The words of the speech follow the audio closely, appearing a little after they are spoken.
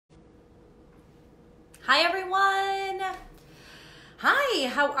Hi everyone. Hi,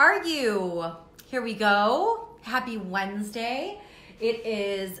 how are you? Here we go. Happy Wednesday. It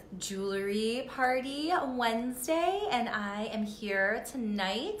is Jewelry Party Wednesday and I am here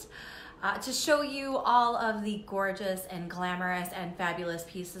tonight to show you all of the gorgeous and glamorous and fabulous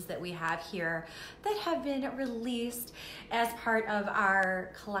pieces that we have here that have been released as part of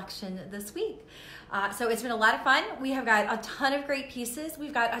our collection this week. So it's been a lot of fun. We have got a ton of great pieces.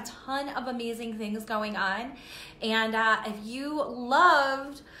 We've got a ton of amazing things going on. And if you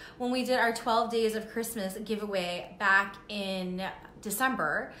loved when we did our 12 Days of Christmas giveaway back in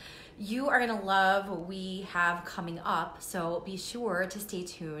December, you are gonna love what we have coming up. So be sure to stay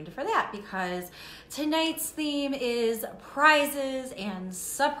tuned for that because tonight's theme is prizes and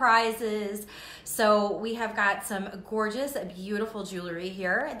surprises. So we have got some gorgeous, beautiful jewelry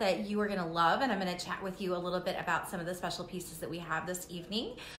here that you are gonna love. And I'm gonna chat with you a little bit about some of the special pieces that we have this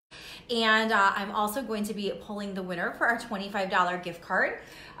evening. And I'm also going to be pulling the winner for our $25 gift card.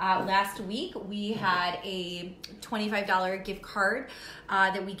 Last week we had a $25 gift card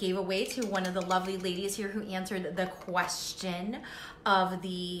that we gave away to one of the lovely ladies here who answered the question of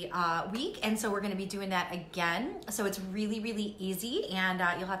the week. And so we're going to be doing that again. So it's really, really easy and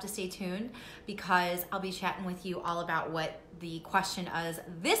you'll have to stay tuned because I'll be chatting with you all about what the question is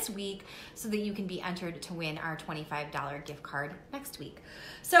this week so that you can be entered to win our $25 gift card next week.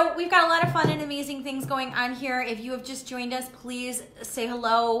 So we've got a lot of fun and amazing things going on here. If you have just joined us, please say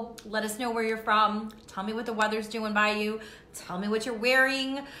hello. Let us know where you're from. Tell me what the weather's doing by you. Tell me what you're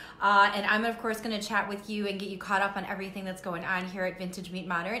wearing. And I'm of course gonna chat with you and get you caught up on everything that's going on here at Vintage Meet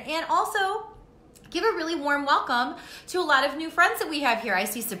Modern. And also, give a really warm welcome to a lot of new friends that we have here. I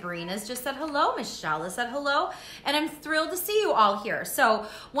see Sabrina's just said hello, Michelle has said hello, and I'm thrilled to see you all here. So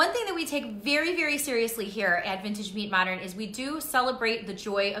one thing that we take very, very seriously here at Vintage Meet Modern is we do celebrate the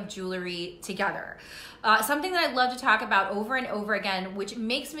joy of jewelry together. Something that I love to talk about over and over again, which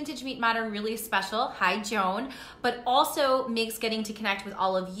makes Vintage Meet Modern really special, hi Joan, but also makes getting to connect with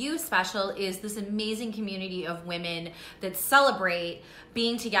all of you special is this amazing community of women that celebrate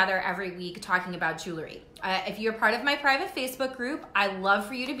being together every week talking about jewelry. If you're part of my private Facebook group, I love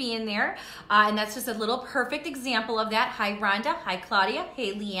for you to be in there. And that's just a little perfect example of that. Hi Rhonda, hi Claudia,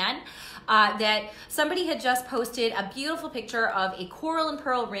 hey Leanne. That somebody had just posted a beautiful picture of a coral and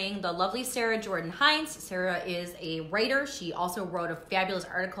pearl ring, the lovely Sarah Jordan Hines. Sarah is a writer. She also wrote a fabulous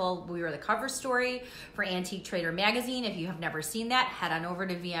article. We were the cover story for Antique Trader magazine. If you have never seen that, head on over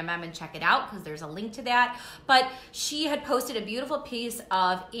to VMM and check it out because there's a link to that. But she had posted a beautiful piece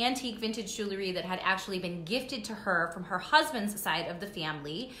of antique vintage jewelry that had actually been gifted to her from her husband's side of the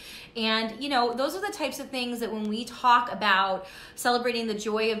family. And you know, those are the types of things that when we talk about celebrating the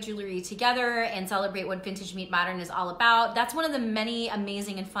joy of jewelry together and celebrate what Vintage Meet Modern is all about, that's one of the many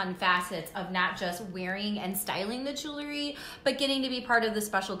amazing and fun facets of not just wearing and styling the jewelry, but getting to be part of the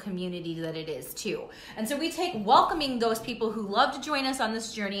special community that it is too. And so we take welcoming those people who love to join us on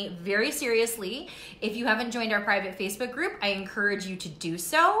this journey very seriously. If you haven't joined our private Facebook group, I encourage you to do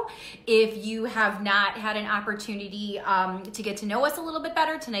so. If you have not had an opportunity to get to know us a little bit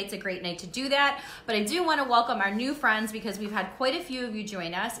better, tonight's a great night to do that. But I do want to welcome our new friends because we've had quite a few of you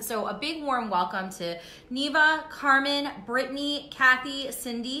join us. So a big warm welcome to Neva, Carmen, Brittany, Kathy,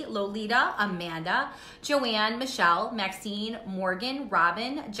 Cindy, Lolita, Amanda, Joanne, Michelle, Maxine, Morgan,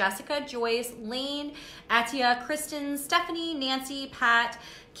 Robin, Jessica, Joyce, Lane, Atia, Kristen, Stephanie, Nancy, Pat,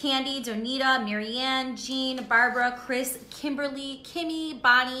 Candy, Donita, Marianne, Jean, Barbara, Chris, Kimberly, Kimmy,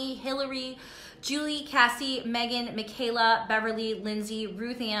 Bonnie, Hillary, Julie, Cassie, Megan, Michaela, Beverly, Lindsay,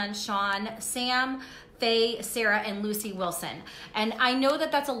 Ruth Ann, Sean, Sam, Faye, Sarah, and Lucy Wilson. And I know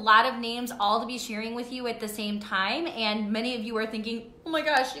that that's a lot of names all to be sharing with you at the same time. And many of you are thinking, oh my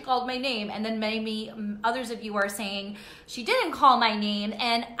gosh, she called my name. And then many others of you are saying, she didn't call my name.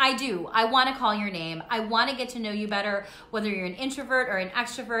 And I do. I want to call your name. I want to get to know you better, whether you're an introvert or an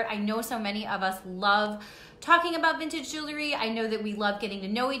extrovert. I know so many of us love talking about vintage jewelry. I know that we love getting to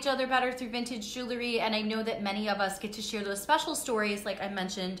know each other better through vintage jewelry, and I know that many of us get to share those special stories like I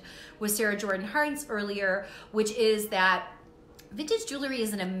mentioned with Sarah Jordan Hines earlier, which is that vintage jewelry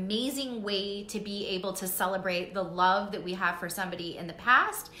is an amazing way to be able to celebrate the love that we have for somebody in the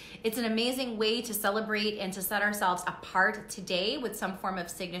past. It's an amazing way to celebrate and to set ourselves apart today with some form of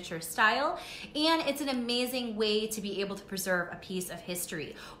signature style. And it's an amazing way to be able to preserve a piece of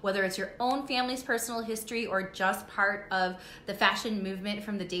history, whether it's your own family's personal history or just part of the fashion movement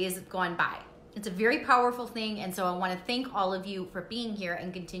from the days that have gone by. It's a very powerful thing, and so I want to thank all of you for being here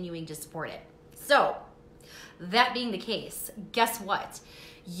and continuing to support it. So, that being the case, guess what?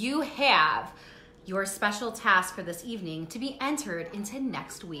 You have your special task for this evening to be entered into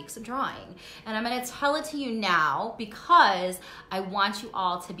next week's drawing. And I'm gonna tell it to you now because I want you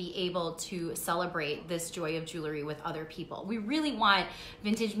all to be able to celebrate this joy of jewelry with other people. We really want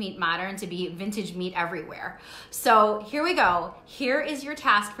Vintage Meet Modern to be vintage meet everywhere. So here we go. Here is your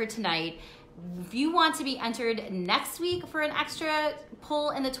task for tonight. If you want to be entered next week for an extra pull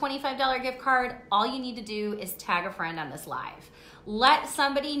in the $25 gift card, all you need to do is tag a friend on this live. Let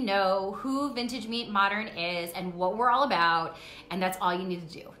somebody know who Vintage Meet Modern is and what we're all about, and that's all you need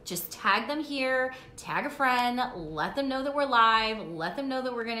to do. Just tag them here, tag a friend, let them know that we're live, let them know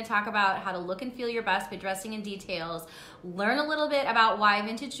that we're gonna talk about how to look and feel your best by dressing in details, learn a little bit about why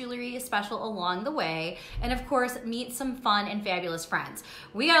vintage jewelry is special along the way, and of course, meet some fun and fabulous friends.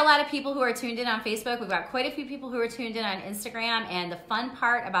 We got a lot of people who are tuned in on Facebook. We've got quite a few people who are tuned in on Instagram, and the fun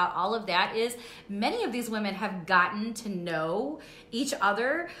part about all of that is many of these women have gotten to know each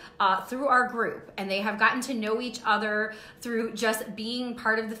other through our group, and they have gotten to know each other through just being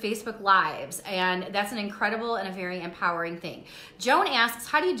part of the Facebook Lives, and that's an incredible and a very empowering thing. Joan asks,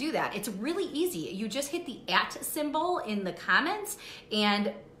 how do you do that? It's really easy. You just hit the @ symbol in the comments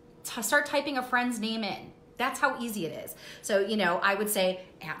and start typing a friend's name in. That's how easy it is. So, you know, I would say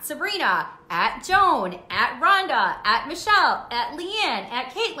 @Sabrina, @Joan, @Rhonda, @Michelle, @Leanne,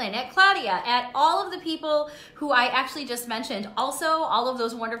 @Caitlin, @Claudia, all of the people who I actually just mentioned. Also, all of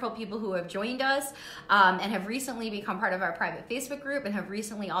those wonderful people who have joined us and have recently become part of our private Facebook group and have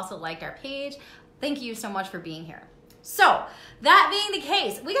recently also liked our page. Thank you so much for being here. So, that being the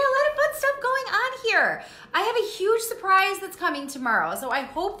case, we got a lot of fun stuff going on here. I have a huge surprise that's coming tomorrow, so I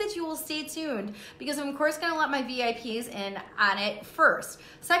hope that you will stay tuned because I'm of course gonna let my VIPs in on it first.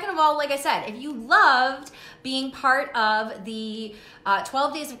 Second of all, like I said, if you loved being part of the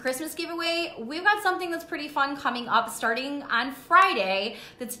 12 Days of Christmas giveaway, we've got something that's pretty fun coming up starting on Friday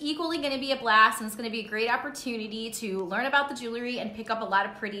that's equally gonna be a blast, and it's gonna be a great opportunity to learn about the jewelry and pick up a lot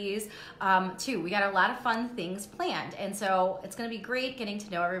of pretties too. We got a lot of fun things planned, and so it's gonna be great getting to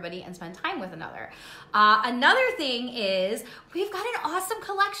know everybody and spend time with another. Another thing is we've got an awesome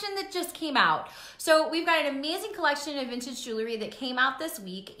collection that just came out. So we've got an amazing collection of vintage jewelry that came out this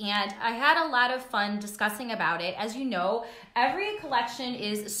week, and I had a lot of fun discussing about it. As you know, every collection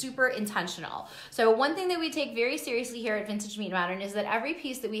is super intentional. So one thing that we take very seriously here at Vintage Meet Modern is that every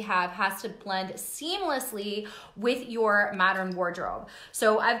piece that we have has to blend seamlessly with your modern wardrobe.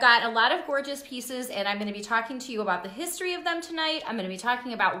 So I've got a lot of gorgeous pieces, and I'm gonna be talking to you about the history of them tonight. I'm gonna be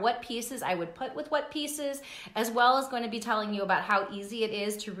talking about what pieces I would put with what pieces, as well as going to be telling you about how easy it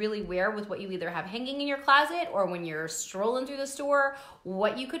is to really wear with what you either have hanging in your closet or when you're strolling through the store,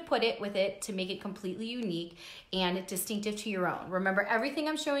 what you could put it with it to make it completely unique and distinctive to your own. Remember, everything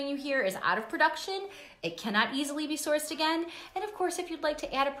I'm showing you here is out of production. It cannot easily be sourced again. And of course, if you'd like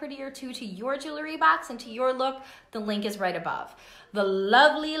to add a pretty or two to your jewelry box and to your look, the link is right above. The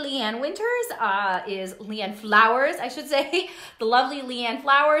lovely Leanne Winters is Leanne Flowers, I should say. The lovely Leanne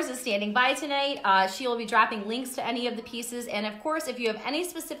Flowers is standing by tonight. She will be dropping links to any of the pieces. And of course, if you have any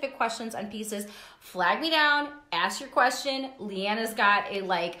specific questions on pieces, flag me down, ask your question. Leanne has got a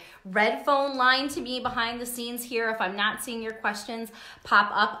red phone line to me behind the scenes here. If I'm not seeing your questions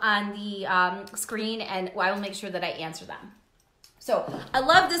pop up on the screen, and I will make sure that I answer them. So I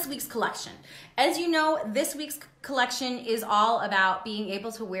love this week's collection. As you know, this week's collection is all about being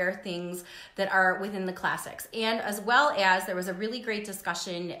able to wear things that are within the classics. And as well as there was a really great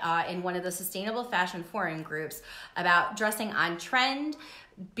discussion in one of the Sustainable Fashion Forum groups about dressing on trend,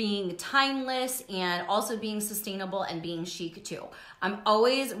 being timeless, and also being sustainable and being chic too. I'm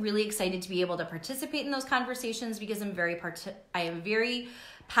always really excited to be able to participate in those conversations because I am very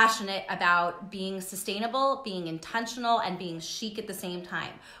passionate about being sustainable, being intentional, and being chic at the same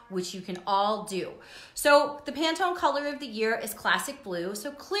time, which you can all do. So the Pantone color of the year is classic blue. So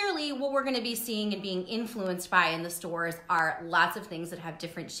clearly what we're gonna be seeing and being influenced by in the stores are lots of things that have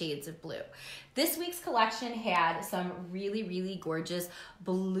different shades of blue. This week's collection had some really, really gorgeous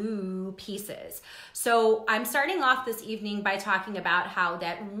blue pieces. So I'm starting off this evening by talking about how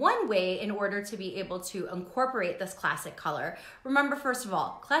that one way in order to be able to incorporate this classic color, remember, first of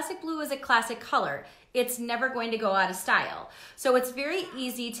all, classic blue is a classic color. It's never going to go out of style. So it's very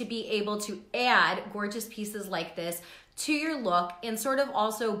easy to be able to add gorgeous pieces like this to your look and sort of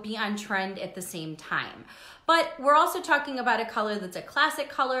also be on trend at the same time. But we're also talking about a color that's a classic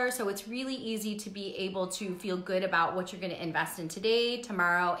color, so it's really easy to be able to feel good about what you're gonna invest in today,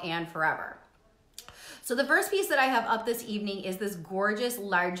 tomorrow, and forever. So So the first piece that I have up this evening is this gorgeous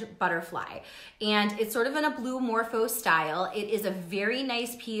large butterfly, and it's sort of in a blue morpho style. It is a very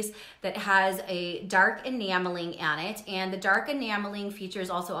nice piece that has a dark enameling on it, and the dark enameling features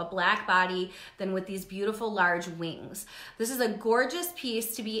also a black body, then with these beautiful large wings. This is a gorgeous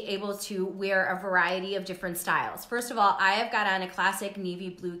piece to be able to wear a variety of different styles. First of all, I have got on a classic navy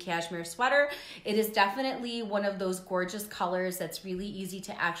blue cashmere sweater. It is definitely one of those gorgeous colors that's really easy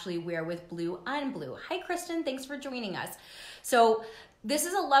to actually wear with blue on blue. Hi, Kristen. Thanks for joining us. So this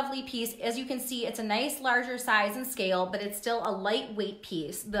is a lovely piece. As you can see, it's a nice larger size and scale, but it's still a lightweight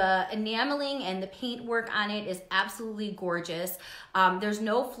piece. The enameling and the paint work on it is absolutely gorgeous. There's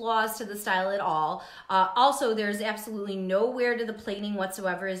no flaws to the style at all. Also, there's absolutely no wear to the plating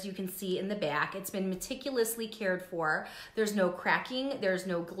whatsoever, as you can see in the back. It's been meticulously cared for. There's no cracking, there's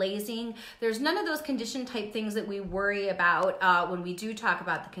no glazing. There's none of those condition type things that we worry about when we do talk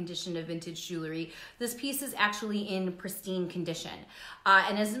about the condition of vintage jewelry. This piece is actually in pristine condition.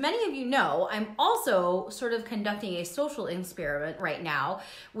 And as many of you know, I'm also sort of conducting a social experiment right now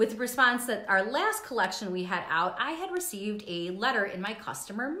with response that our last collection we had out, I had received a letter in my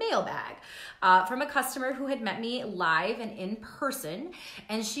customer mailbag from a customer who had met me live and in person.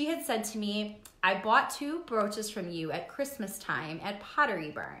 And she had said to me, I bought 2 brooches from you at Christmas time at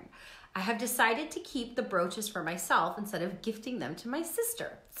Pottery Barn. I have decided to keep the brooches for myself instead of gifting them to my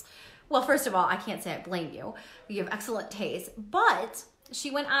sister. Well, first of all, I can't say I blame you. You have excellent taste, but she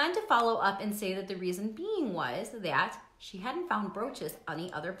went on to follow up and say that the reason being was that she hadn't found brooches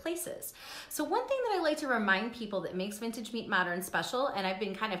any other places. So one thing that I like to remind people that makes Vintage Meet Modern special, and I've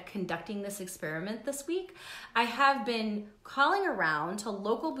been kind of conducting this experiment this week, I have been calling around to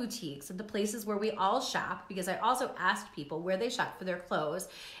local boutiques at the places where we all shop, because I also asked people where they shop for their clothes,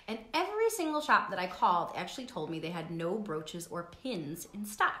 and every single shop that I called actually told me they had no brooches or pins in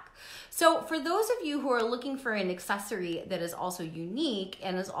stock. So for those of you who are looking for an accessory that is also unique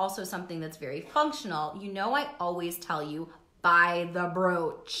and is also something that's very functional, you know I always tell you, buy the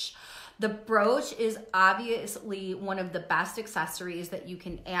brooch. The brooch is obviously one of the best accessories that you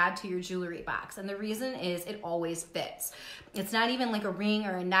can add to your jewelry box. And the reason is it always fits. It's not even like a ring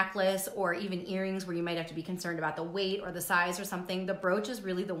or a necklace or even earrings where you might have to be concerned about the weight or the size or something. The brooch is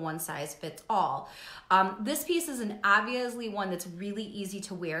really the one size fits all. This piece is obviously one that's really easy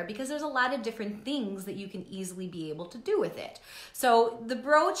to wear because there's a lot of different things that you can easily be able to do with it. So the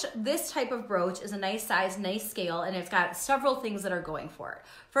brooch, this type of brooch is a nice size, nice scale, and it's got several things that are going for it.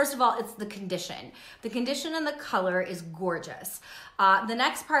 First of all, it's the condition. The condition and the color is gorgeous. The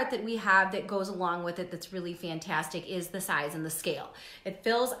next part that we have that goes along with it that's really fantastic is the size and the scale. It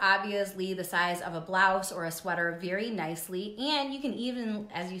fills obviously the size of a blouse or a sweater very nicely, and you can even,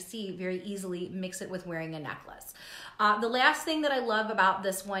 as you see, very easily mix it with wearing a necklace. The last thing that I love about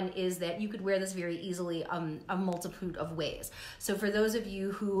this one is that you could wear this very easily a multitude of ways. So for those of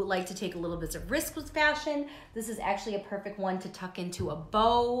you who like to take a little bit of risk with fashion, this is actually a perfect one to tuck into a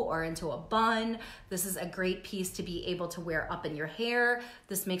bow or into a bun. This is a great piece to be able to wear up in your hair.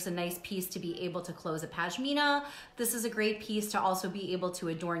 This makes a nice piece to be able to close a pashmina. This is a great piece to also be able to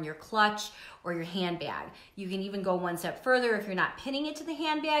adorn your clutch or your handbag. You can even go one step further. If you're not pinning it to the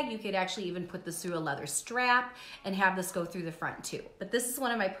handbag, you could actually even put this through a leather strap and have this go through the front too. But this is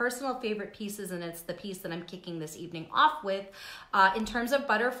one of my personal favorite pieces, and it's the piece that I'm kicking this evening off with. In terms of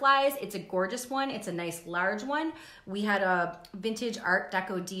butterflies, it's a gorgeous one. It's a nice large one. We had a vintage Art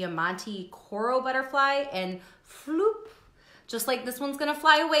Deco Diamante Coro butterfly, and floop, just like this one's gonna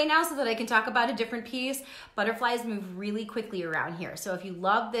fly away now so that I can talk about a different piece. Butterflies move really quickly around here. So if you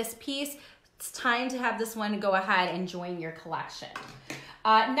love this piece, it's time to have this one go ahead and join your collection.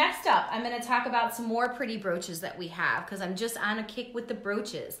 Next up, I'm going to talk about some more pretty brooches that we have because I'm just on a kick with the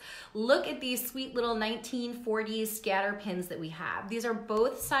brooches. Look at these sweet little 1940s scatter pins that we have. These are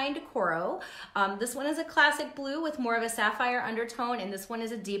both signed Coro. This one is a classic blue with more of a sapphire undertone, and this one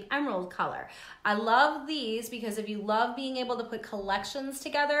is a deep emerald color. I love these because if you love being able to put collections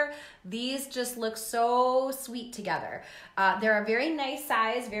together, these just look so sweet together. They're a very nice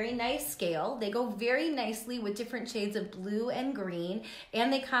size, very nice scale. They go very nicely with different shades of blue and green,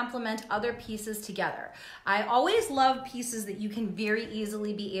 and they complement other pieces together. I always love pieces that you can very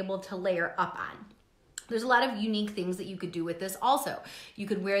easily be able to layer up on. There's a lot of unique things that you could do with this also. You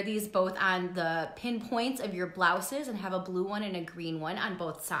could wear these both on the pinpoints of your blouses and have a blue one and a green one on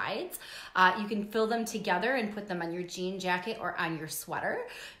both sides. You can fill them together and put them on your jean jacket or on your sweater.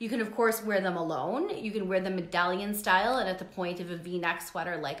 You can of course wear them alone. You can wear them medallion style and at the point of a V-neck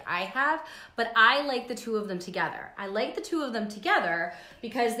sweater like I have, but I like the two of them together. I like the two of them together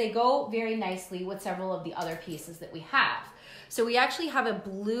because they go very nicely with several of the other pieces that we have. So we actually have a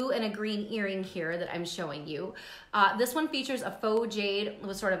blue and a green earring here that I'm showing you. This one features a faux jade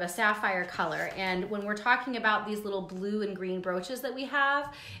with sort of a sapphire color. And when we're talking about these little blue and green brooches that we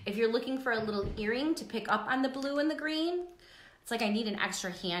have, if you're looking for a little earring to pick up on the blue and the green, it's like I need an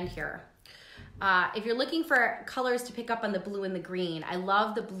extra hand here. If you're looking for colors to pick up on the blue and the green, I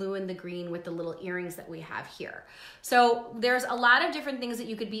love the blue and the green with the little earrings that we have here. So there's a lot of different things that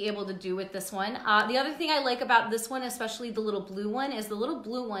you could be able to do with this one. The other thing I like about this one, especially the little blue one, is the little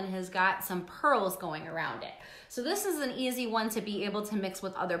blue one has got some pearls going around it. So this is an easy one to be able to mix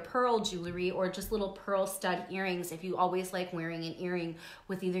with other pearl jewelry or just little pearl stud earrings if you always like wearing an earring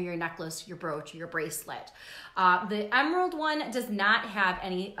with either your necklace, your brooch, or your bracelet. The emerald one does not have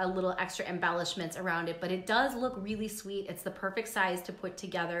any little extra embellishments around it, but it does look really sweet. It's the perfect size to put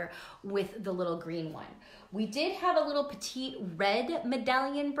together with the little green one. We did have a little petite red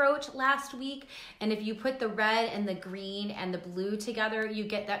medallion brooch last week, and if you put the red and the green and the blue together, you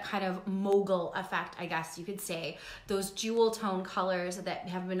get that kind of mogul effect, I guess you could say. Those jewel tone colors that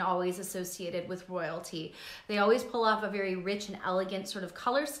have been always associated with royalty. They always pull off a very rich and elegant sort of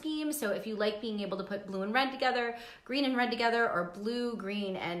color scheme, so if you like being able to put blue and red together, green and red together, or blue,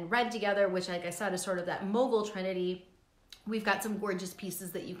 green, and red together, which like I said is sort of that mogul trinity, we've got some gorgeous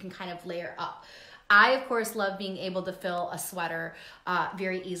pieces that you can kind of layer up. I, of course, love being able to fill a sweater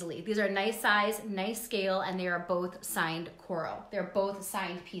very easily. These are nice size, nice scale, and they are both signed coral. They're both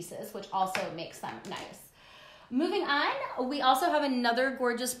signed pieces, which also makes them nice. Moving on, we also have another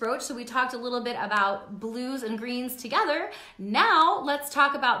gorgeous brooch. So we talked a little bit about blues and greens together. Now let's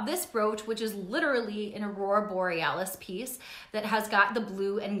talk about this brooch, which is literally an Aurora Borealis piece that has got the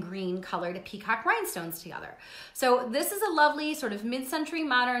blue and green colored peacock rhinestones together. So this is a lovely sort of mid-century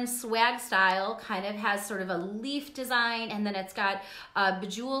modern swag style, kind of has sort of a leaf design, and then it's got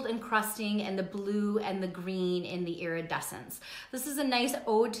bejeweled encrusting and the blue and the green in the iridescence. This is a nice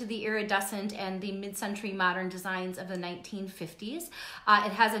ode to the iridescent and the mid-century modern designs of the 1950s.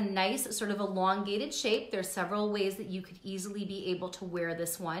 It has a nice sort of elongated shape. There's several ways that you could easily be able to wear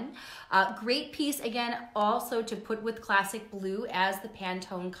this one. Great piece, again, also to put with classic blue as the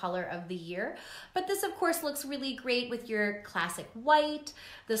Pantone color of the year. But this, of course, looks really great with your classic white.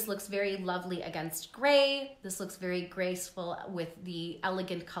 This looks very lovely against gray. This looks very graceful with the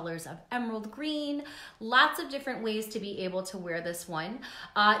elegant colors of emerald green. Lots of different ways to be able to wear this one.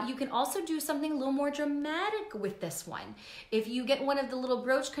 You can also do something a little more dramatic with this one. If you get one of the little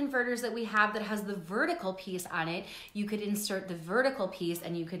brooch converters that we have that has the vertical piece on it, you could insert the vertical piece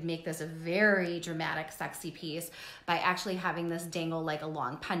and you could make this a very dramatic, sexy piece by actually having this dangle like a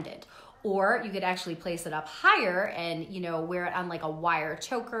long pendant. Or you could actually place it up higher and, you know, wear it on like a wire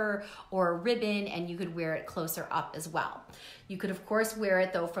choker or a ribbon, and you could wear it closer up as well. You could, of course, wear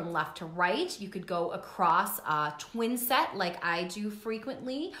it though from left to right. You could go across a twin set like I do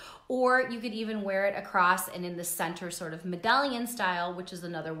frequently, or you could even wear it across and in the center sort of medallion style, which is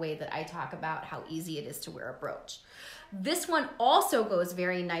another way that I talk about how easy it is to wear a brooch. This one also goes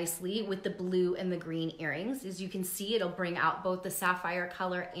very nicely with the blue and the green earrings. As you can see, it'll bring out both the sapphire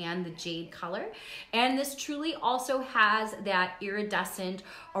color and the jade color. And this truly also has that iridescent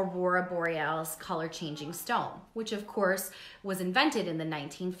Aurora Borealis color changing stone, which of course was invented in the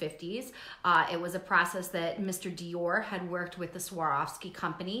 1950s. It was a process that Mr. Dior had worked with the Swarovski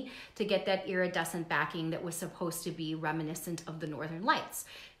company to get that iridescent backing that was supposed to be reminiscent of the Northern Lights.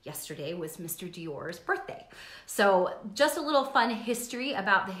 Yesterday was Mr. Dior's birthday. So just a little fun history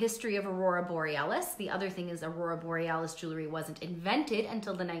about the history of Aurora Borealis. The other thing is Aurora Borealis jewelry wasn't invented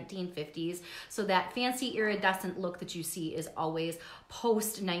until the 1950s. So that fancy iridescent look that you see is always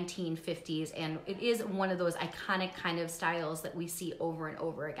post 1950s. And it is one of those iconic kind of styles that we see over and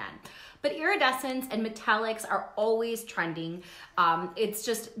over again. But iridescence and metallics are always trending. It's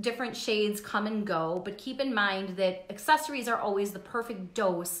just different shades come and go, but keep in mind that accessories are always the perfect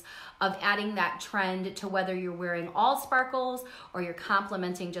dose of adding that trend to whether you're wearing all sparkles or you're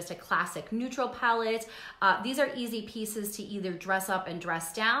complementing just a classic neutral palette. These are easy pieces to either dress up and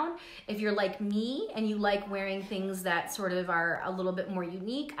dress down. If you're like me and you like wearing things that sort of are a little bit more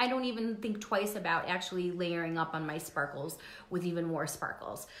unique, I don't even think twice about actually layering up on my sparkles with even more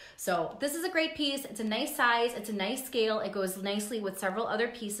sparkles. So this is a great piece. It's a nice size. It's a nice scale. It goes nicely with several other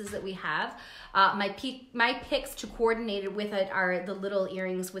pieces that we have. My picks to coordinate it with it are the little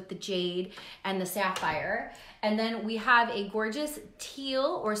earrings with the jade and the sapphire. And then we have a gorgeous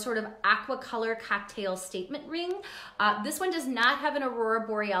teal or sort of aqua color cocktail statement ring. This one does not have an Aurora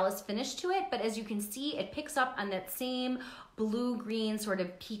Borealis finish to it, but as you can see, it picks up on that same blue-green sort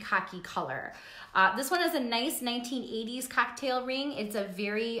of peacocky color. This one is a nice 1980s cocktail ring. It's a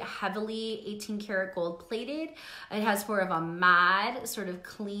very heavily 18 karat gold plated. It has more of a mod, sort of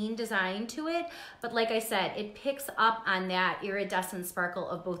clean design to it. But like I said, it picks up on that iridescent sparkle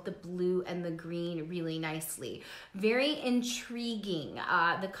of both the blue and the green really nicely. Very intriguing.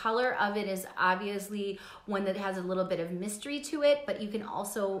 The color of it is obviously one that has a little bit of mystery to it, but you can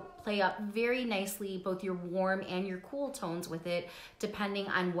also play up very nicely both your warm and your cool tones with it, depending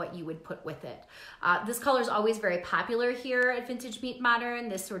on what you would put with it. This color is always very popular here at Vintage Meet Modern,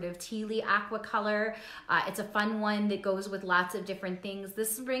 this sort of tealy aqua color. It's a fun one that goes with lots of different things.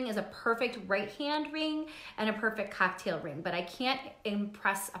 This ring is a perfect right hand ring and a perfect cocktail ring, but I can't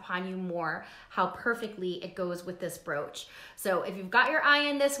impress upon you more how perfectly it goes with this brooch. So if you've got your eye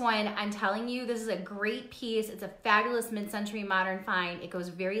on this one, I'm telling you, this is a great piece. It's a fabulous mid-century modern find. It goes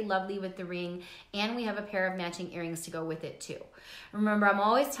very lovely with the ring, and we have a pair of matching earrings to go with it too. Remember, I'm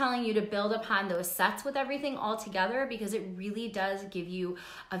always telling you to build upon those sets with everything all together, because it really does give you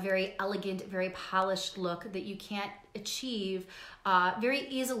a very elegant, very polished look that you can't achieve very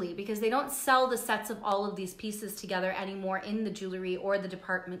easily, because they don't sell the sets of all of these pieces together anymore in the jewelry or the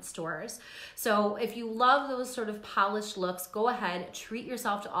department stores. So if you love those sort of polished looks, go ahead, treat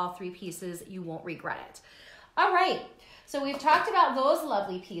yourself to all three pieces. You won't regret it. All right. So we've talked about those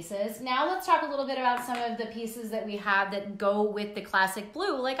lovely pieces. Now let's talk a little bit about some of the pieces that we have that go with the classic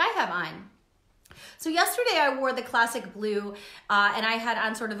blue, like I have on. So yesterday I wore the classic blue and I had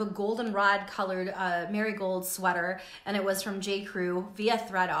on sort of a goldenrod colored marigold sweater, and it was from J. Crew via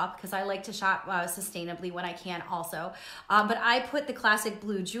ThredUp, because I like to shop sustainably when I can also. But I put the classic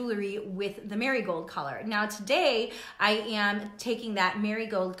blue jewelry with the marigold color. Now today I am taking that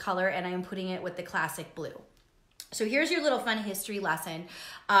marigold color and I am putting it with the classic blue. So here's your little fun history lesson.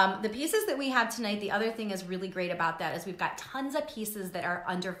 The pieces that we have tonight, the other thing is really great about that is we've got tons of pieces that are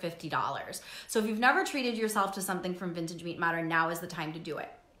under $50. So if you've never treated yourself to something from Vintage Meet Modern, now is the time to do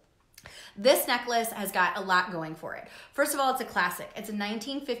it. This necklace has got a lot going for it. First of all, it's a classic. It's a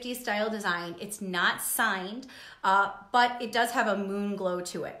 1950s style design. It's not signed, but it does have a moon glow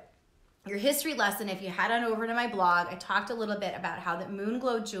to it. Your history lesson, if you head on over to my blog, I talked a little bit about how that moon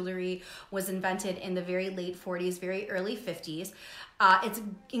glow jewelry was invented in the very late 40s, very early 50s. It's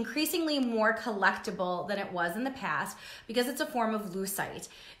increasingly more collectible than it was in the past because it's a form of lucite.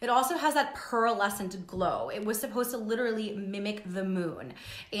 It also has that pearlescent glow. It was supposed to literally mimic the moon.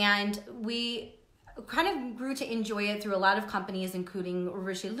 And we kind of grew to enjoy it through a lot of companies, including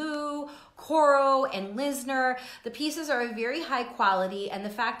Richelieu, Coro, and Lisner. The pieces are very high quality, and the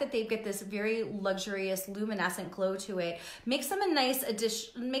fact that they get this very luxurious luminescent glow to it makes them a nice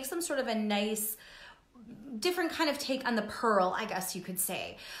addition, makes them sort of a nice different kind of take on the pearl, I guess you could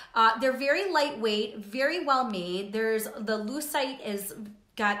say. They're very lightweight, very well made. The lucite is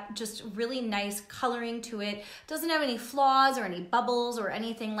got just really nice coloring to it. Doesn't have any flaws or any bubbles or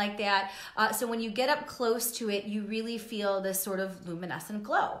anything like that. So when you get up close to it, you really feel this sort of luminescent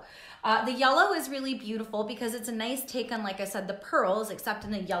glow. The yellow is really beautiful because it's a nice take on, like I said, the pearls, except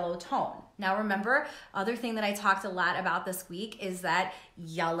in a yellow tone. Now remember, other thing that I talked a lot about this week is that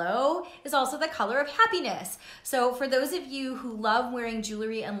yellow is also the color of happiness. So for those of you who love wearing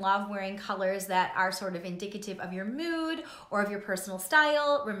jewelry and love wearing colors that are sort of indicative of your mood or of your personal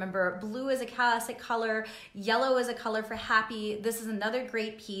style, remember blue is a classic color, yellow is a color for happy. This is another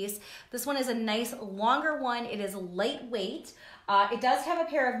great piece. This one is a nice longer one. It is lightweight. It does have a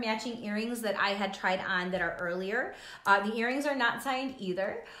pair of matching earrings that I had tried on that are earlier. The earrings are not signed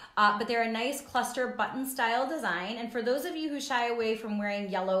either, but they're a nice cluster button style design. And for those of you who shy away from wearing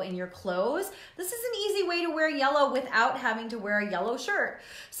yellow in your clothes, this is an easy way to wear yellow without having to wear a yellow shirt.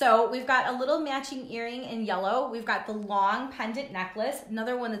 So we've got a little matching earring in yellow. We've got the long pendant necklace,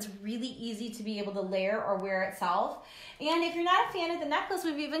 another one that's really easy to be able to layer or wear itself. And if you're not a fan of the necklace,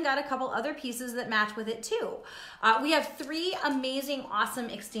 we've even got a couple other pieces that match with it too. We have three amazing, awesome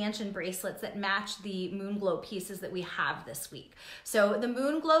extension bracelets that match the Moon Glow pieces that we have this week. So the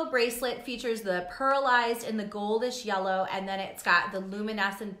Moon Glow bracelet features the pearlized and the goldish yellow, and then it's got the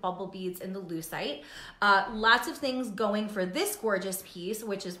luminescent bubble beads in the lucite. Lots of things going for this gorgeous piece,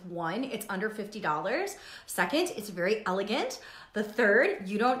 which is one, it's under $50. Second, it's very elegant. The third,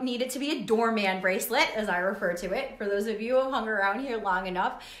 you don't need it to be a doorman bracelet, as I refer to it. For those of you who have hung around here long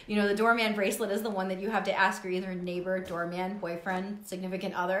enough, you know the doorman bracelet is the one that you have to ask your either neighbor, doorman, boyfriend,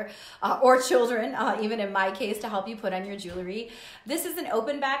 significant other, or children, even in my case, to help you put on your jewelry. This is an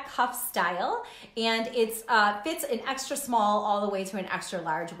open back cuff style, and it fits an extra small all the way to an extra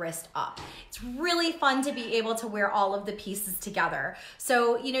large wrist up. It's really fun to be able to wear all of the pieces together.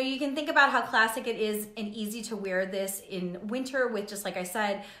 So, you know, you can think about how classic it is and easy to wear this in winter with, just like I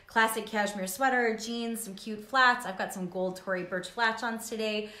said, classic cashmere sweater, jeans, some cute flats. I've got some gold Tory Burch flats-ons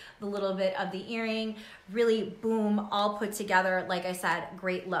today, the little bit of the earring, really boom, all put together. Like I said,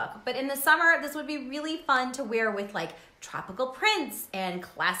 great look. But in the summer, this would be really fun to wear with like tropical prints and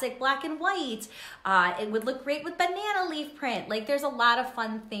classic black and white. It would look great with banana leaf print. Like there's a lot of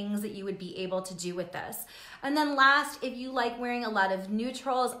fun things that you would be able to do with this. And then last, if you like wearing a lot of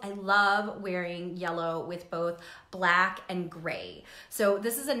neutrals, I love wearing yellow with both black and gray. So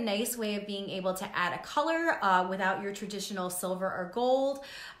this is a nice way of being able to add a color without your traditional silver or gold.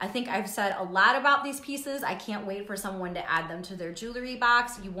 I think I've said a lot about these pieces. I can't wait for someone to add them to their jewelry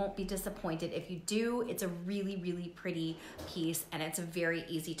box. You won't be disappointed if you do. It's a really, really pretty piece, and it's very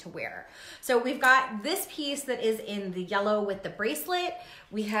easy to wear. So we've got this piece that is in the yellow with the bracelet.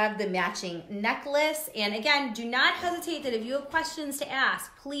 We have the matching necklace. And again, do not hesitate that if you have questions to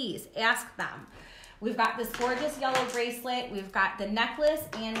ask, please ask them. We've got this gorgeous yellow bracelet, we've got the necklace,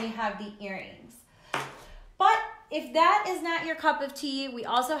 and we have the earrings. But if that is not your cup of tea, we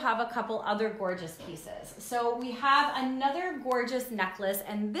also have a couple other gorgeous pieces. So we have another gorgeous necklace,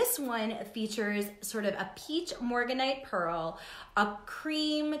 and this one features sort of a peach morganite pearl, a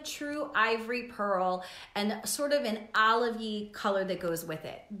cream true ivory pearl, and sort of an olivey color that goes with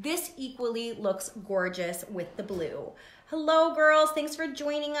it. This equally looks gorgeous with the blue. Hello girls, thanks for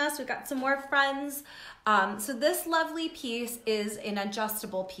joining us. We've got some more friends. So this lovely piece is an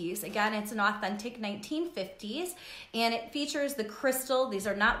adjustable piece. Again, it's an authentic 1950s, and it features the crystal. These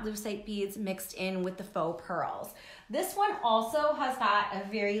are not lucite beads mixed in with the faux pearls. This one also has got a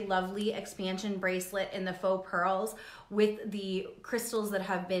very lovely expansion bracelet in the faux pearls with the crystals that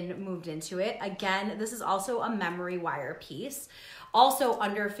have been moved into it. Again, this is also a memory wire piece, also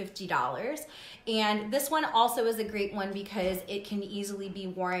under $50. And this one also is a great one because it can easily be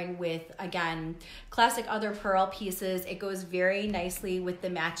worn with, again, classic other pearl pieces. It goes very nicely with the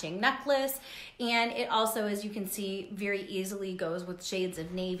matching necklace. And it also, as you can see, very easily goes with shades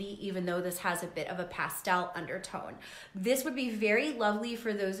of navy, even though this has a bit of a pastel undertone. This would be very lovely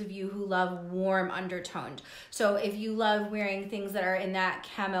for those of you who love warm undertoned. So if you love wearing things that are in that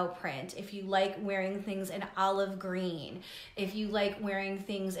camo print, if you like wearing things in olive green, if you like wearing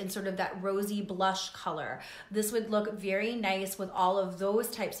things in sort of that rosy blush color, this would look very nice with all of those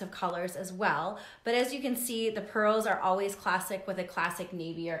types of colors as well. But as you can see, the pearls are always classic with a classic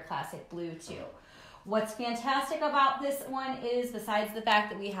navy or classic blue too. What's fantastic about this one is, besides the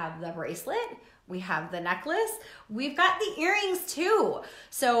fact that we have the bracelet, we have the necklace, we've got the earrings too.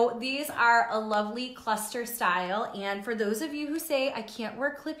 So these are a lovely cluster style. And for those of you who say, I can't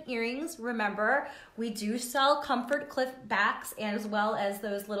wear clip earrings, remember, we do sell comfort clip backs, and as well as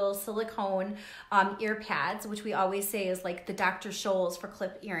those little silicone ear pads, which we always say is like the Dr. Scholl's for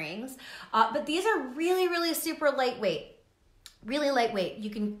clip earrings. But these are really, really super lightweight. Really lightweight. You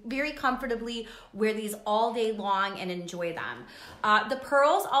can very comfortably wear these all day long and enjoy them. The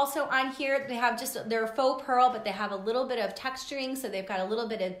pearls also on here, they're a faux pearl, but they have a little bit of texturing, so they've got a little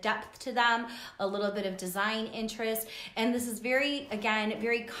bit of depth to them, a little bit of design interest, and this is very, again,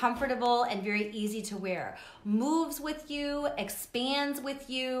 very comfortable and very easy to wear. Moves with you, expands with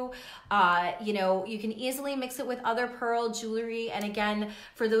you. You know, you can easily mix it with other pearl jewelry. And again,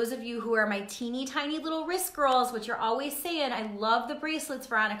 for those of you who are my teeny tiny little wrist girls, which you're always saying, I love the bracelets,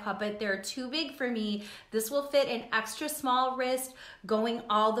 Veronica, but they're too big for me. This will fit an extra small wrist going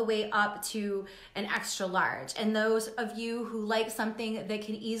all the way up to an extra large. And those of you who like something that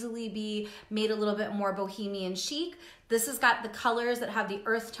can easily be made a little bit more bohemian chic, this has got the colors that have the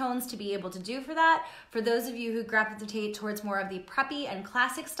earth tones to be able to do for that. For those of you who gravitate towards more of the preppy and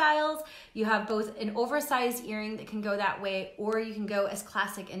classic styles, you have both an oversized earring that can go that way, or you can go as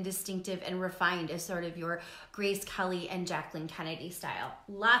classic and distinctive and refined as sort of your Grace Kelly and Jacqueline Kennedy style.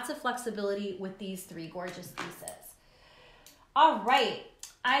 Lots of flexibility with these three gorgeous pieces. All right.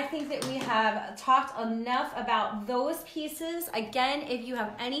 I think that we have talked enough about those pieces. Again, if you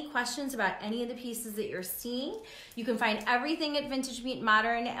have any questions about any of the pieces that you're seeing, you can find everything at Vintage Meet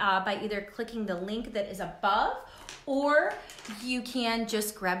Modern by either clicking the link that is above, or you can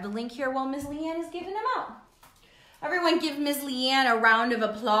just grab the link here while Ms. Leanne is giving them out. Everyone give Ms. Leanne a round of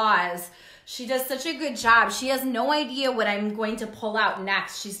applause. She does such a good job. She has no idea what I'm going to pull out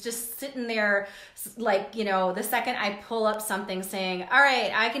next. She's just sitting there like, you know, the second I pull up something saying, all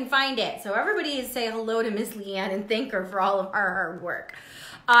right, I can find it. So everybody say hello to Ms. Leanne and thank her for all of our hard work.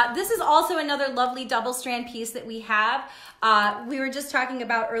 This is also another lovely double strand piece that we have. We were just talking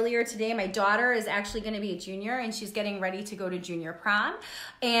about earlier today, my daughter is actually going to be a junior and she's getting ready to go to junior prom.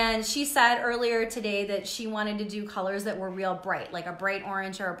 And she said earlier today that she wanted to do colors that were real bright, like a bright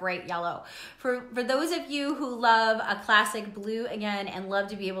orange or a bright yellow. For those of you who love a classic blue again and love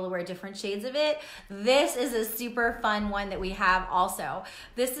to be able to wear different shades of it, this is a super fun one that we have also.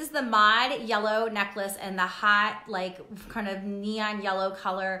 This is the mod yellow necklace and the hot like kind of neon yellow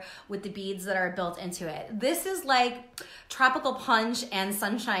color with the beads that are built into it. This is like tropical punch and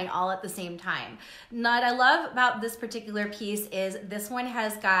sunshine all at the same time. What I love about this particular piece is this one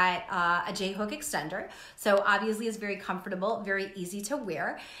has got a J-hook extender. So obviously it's very comfortable, very easy to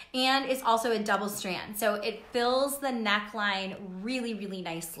wear. And it's also a double strand. So it fills the neckline really, really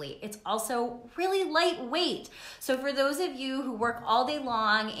nicely. It's also really lightweight. So for those of you who work all day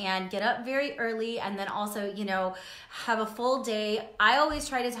long and get up very early and then also, you know, have a full day, I always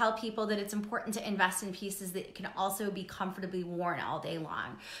try to tell people that it's important to invest in pieces that can also be comfortably worn all day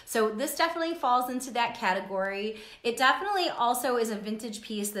long. So this definitely falls into that category. It definitely also is a vintage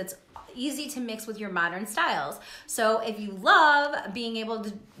piece that's easy to mix with your modern styles. So if you love being able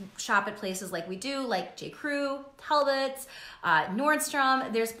to shop at places like we do, like J. Crew, Talbot's,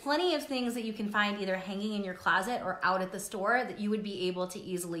 Nordstrom, there's plenty of things that you can find either hanging in your closet or out at the store that you would be able to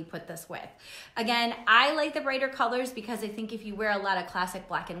easily put this with. Again, I like the brighter colors because I think if you wear a lot of classic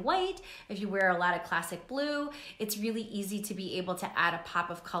black and white, if you wear a lot of classic blue, it's really easy to be able to add a pop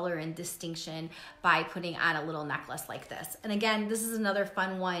of color and distinction by putting on a little necklace like this. And again, this is another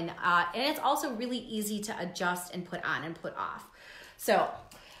fun one. And it's also really easy to adjust and put on and put off. So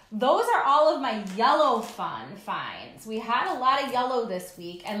those are all of my yellow fun finds. We had a lot of yellow this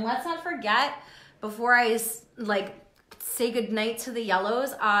week. And let's not forget, before I say goodnight to the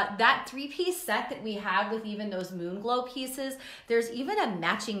yellows, that 3-piece set that we have with even those moon glow pieces, there's even a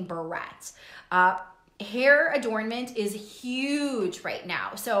matching barrette. Hair adornment is huge right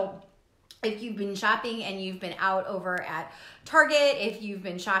now. So if you've been shopping and you've been out over at Target, if you've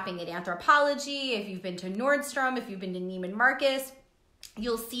been shopping at Anthropologie, if you've been to Nordstrom, if you've been to Neiman Marcus,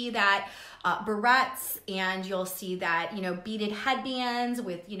 you'll see that barrettes, and you'll see that, you know, beaded headbands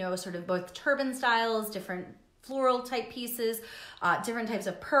with, you know, sort of both turban styles, different floral type pieces, different types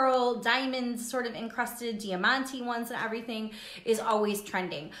of pearl, diamonds sort of encrusted, diamante ones and everything is always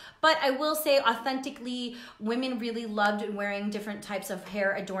trending. But I will say authentically, women really loved wearing different types of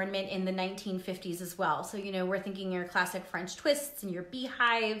hair adornment in the 1950s as well. So, you know, we're thinking your classic French twists and your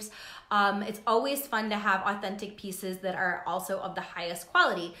beehives. It's always fun to have authentic pieces that are also of the highest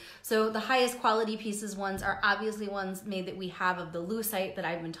quality. So the highest quality pieces ones are obviously ones made that we have of the lucite that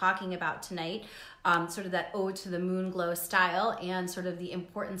I've been talking about tonight. Sort of that ode to the moon glow style and sort of the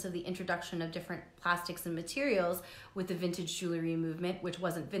importance of the introduction of different plastics and materials with the vintage jewelry movement, which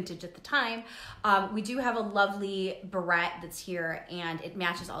wasn't vintage at the time. We do have a lovely barrette that's here and it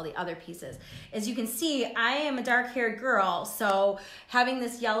matches all the other pieces. As you can see, I am a dark-haired girl, so having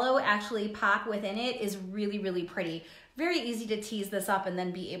this yellow actually pop within it is really, really pretty. Very easy to tease this up and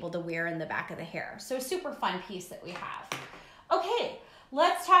then be able to wear in the back of the hair. So super fun piece that we have. Okay.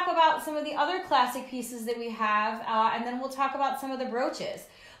 Let's talk about some of the other classic pieces that we have, and then we'll talk about some of the brooches.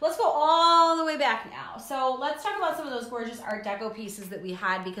 Let's go all the way back now. So let's talk about some of those gorgeous Art Deco pieces that we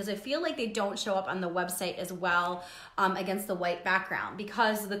had, because I feel like they don't show up on the website as well against the white background,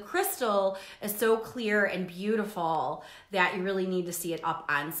 because the crystal is so clear and beautiful that you really need to see it up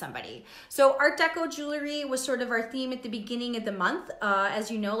on somebody. So Art Deco jewelry was sort of our theme at the beginning of the month. As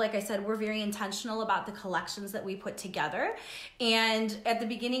you know, like I said, we're very intentional about the collections that we put together. And at the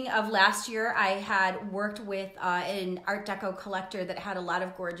beginning of last year, I had worked with an Art Deco collector that had a lot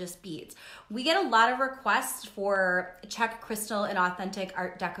of gorgeous beads. We get a lot of requests for Czech crystal and authentic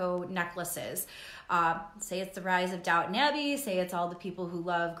Art Deco necklaces. Say it's the rise of Downton Abbey, say it's all the people who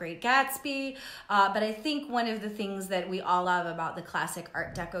love Great Gatsby, but I think one of the things that we all love about the classic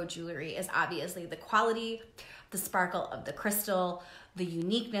Art Deco jewelry is obviously the quality, the sparkle of the crystal, the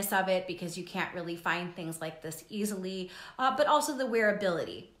uniqueness of it, because you can't really find things like this easily, but also the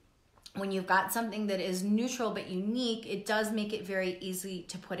wearability. when you've got something that is neutral but unique, it does make it very easy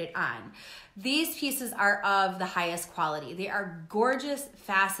to put it on. These pieces are of the highest quality. They are gorgeous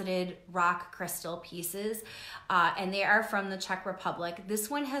faceted rock crystal pieces, and they are from the Czech Republic. This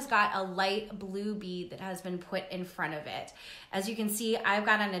one has got a light blue bead that has been put in front of it. As you can see, I've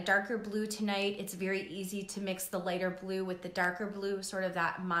got on a darker blue tonight. It's very easy to mix the lighter blue with the darker blue, sort of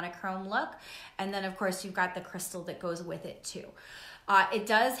that monochrome look. And then of course you've got the crystal that goes with it too. It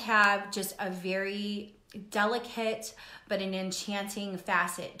does have just a very delicate but an enchanting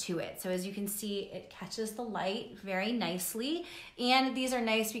facet to it. So as you can see, it catches the light very nicely, and these are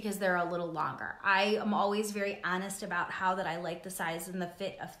nice because they're a little longer. I am always very honest about how that I like the size and the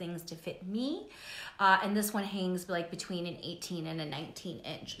fit of things to fit me, and this one hangs like between an 18 and a 19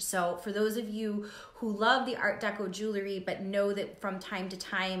 inch. So for those of you who love the Art Deco jewelry but know that from time to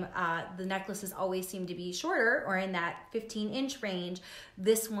time the necklaces always seem to be shorter or in that 15-inch range,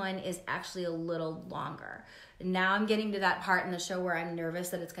 this one is actually a little longer. Now I'm getting to that part in the show where I'm nervous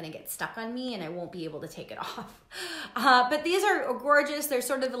that it's going to get stuck on me and I won't be able to take it off. But these are gorgeous. They're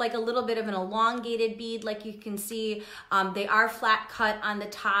sort of like a little bit of an elongated bead, like you can see. They are flat cut on the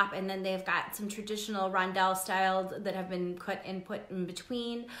top, and then they've got some traditional rondelle styles that have been cut and put in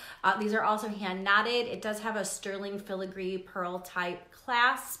between. These are also hand knotted. It does have a sterling filigree pearl type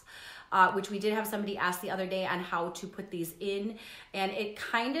clasp, which we did have somebody ask the other day on how to put these in, and it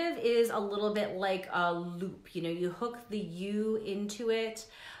kind of is a little bit like a loop. You know, you hook the U into it,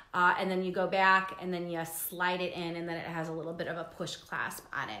 and then you go back and then you slide it in, and then it has a little bit of a push clasp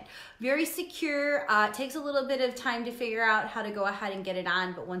on it. Very secure. It takes a little bit of time to figure out how to go ahead and get it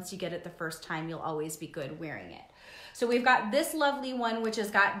on, but once you get it the first time, you'll always be good wearing it. So we've got this lovely one, which has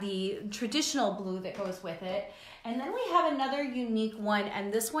got the traditional blue that goes with it. And then we have another unique one,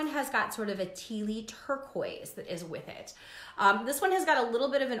 and this one has got sort of a tealy turquoise that is with it. This one has got a little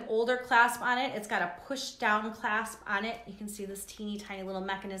bit of an older clasp on it. It's got a push down clasp on it. You can see this teeny tiny little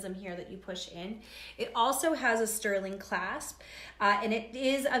mechanism here that you push in. It also has a sterling clasp, and it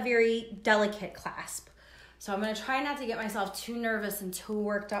is a very delicate clasp. So I'm gonna try not to get myself too nervous and too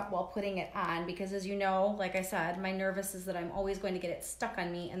worked up while putting it on, because as you know, like I said, my nervous is that I'm always going to get it stuck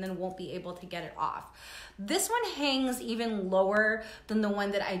on me and then won't be able to get it off. This one hangs even lower than the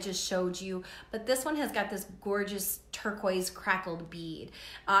one that I just showed you, but this one has got this gorgeous turquoise crackled bead.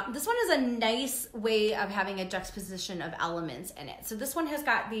 This one is a nice way of having a juxtaposition of elements in it. So this one has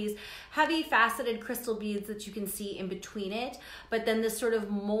got these heavy faceted crystal beads that you can see in between it, but then this sort of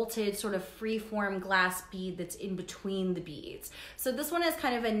molted, sort of free-form glass bead that's in between the beads. So this one is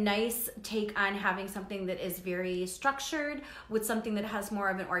kind of a nice take on having something that is very structured with something that has more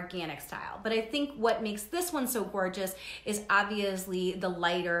of an organic style. But I think what makes this one so gorgeous is obviously the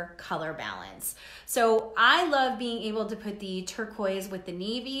lighter color balance. So I love being able to put the turquoise with the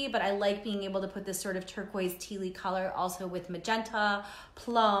navy, but I like being able to put this sort of turquoise tealy color also with magenta,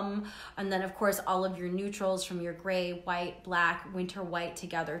 plum, and then of course all of your neutrals from your gray, white, black, winter white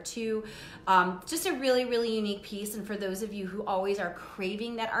together too. Just a really, really unique piece. And for those of you who always are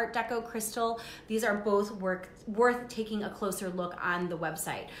craving that Art Deco crystal, these are both worth taking a closer look on the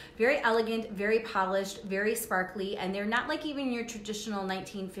website. Very elegant, very polished, very sparkly, and they're not like even your traditional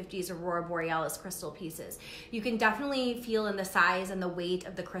 1950s Aurora Borealis crystal pieces. You can definitely feel in the size and the weight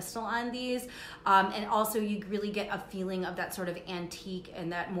of the crystal on these, and also you really get a feeling of that sort of antique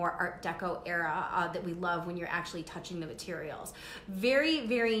and that more Art Deco era that we love when you're actually touching the materials. Very,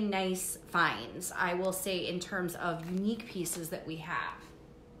 very nice finds, I will say, in terms of unique pieces that we have.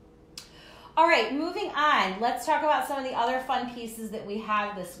 All right, moving on, let's talk about some of the other fun pieces that we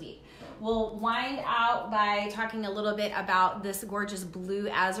have this week. We'll wind out by talking a little bit about this gorgeous blue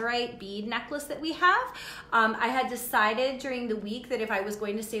azurite bead necklace that we have. I had decided during the week that if I was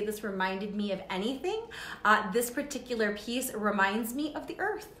going to say this reminded me of anything, this particular piece reminds me of the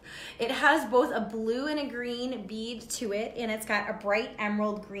earth. It has both a blue and a green bead to it, and it's got a bright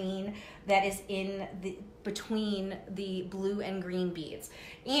emerald green that is in the between the blue and green beads.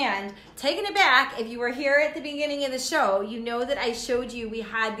 And taking it back, if you were here at the beginning of the show, you know that I showed you we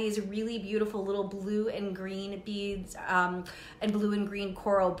had these really beautiful little blue and green beads and blue and green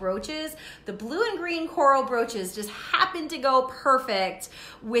coral brooches. The blue and green coral brooches just happened to go perfect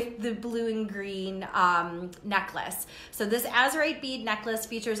with the blue and green necklace. So this azurite bead necklace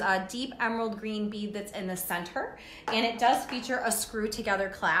features a deep emerald green bead that's in the center, and it does feature a screw together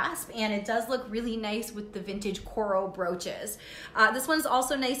clasp, and it does look really nice with the vintage coral brooches. This one's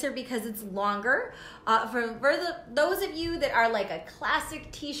also nicer because it's longer. For those of you that are like a classic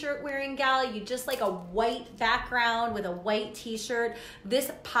t-shirt t-shirt wearing gal, you just like a white background with a white t-shirt,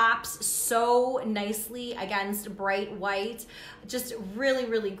 this pops so nicely against bright white. Just really,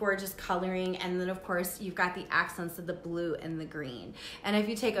 really gorgeous coloring. And then of course you've got the accents of the blue and the green. And if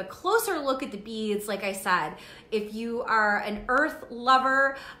you take a closer look at the beads, like I said, if you are an earth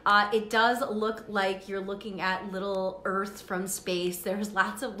lover, it does look like you're looking at little earth from space. There's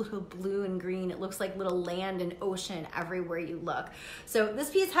lots of little blue and green. It looks like little land and ocean everywhere you look. So this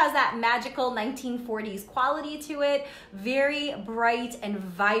piece has that magical 1940s quality to it. Very bright and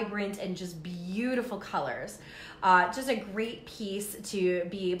vibrant and just beautiful colors. Just a great piece to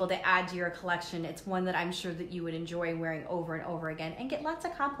be able to add to your collection. It's one that I'm sure that you would enjoy wearing over and over again and get lots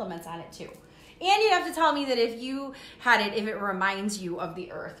of compliments on it too. And you have to tell me that if you had it, if it reminds you of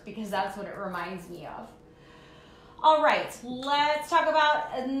the earth, because that's what it reminds me of. All right, let's talk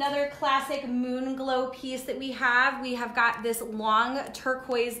about another classic moon glow piece that we have. We have got this long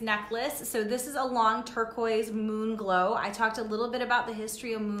turquoise necklace. So this is a long turquoise moon glow. I talked a little bit about the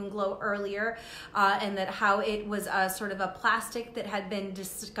history of moon glow earlier, and that how it was a sort of a plastic that had been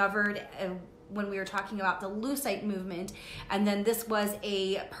discovered when we were talking about the lucite movement, and then this was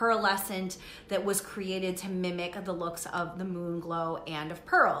a pearlescent that was created to mimic the looks of the moon glow and of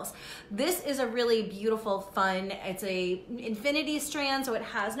pearls. This is a really beautiful, fun, it's a infinity strand, so it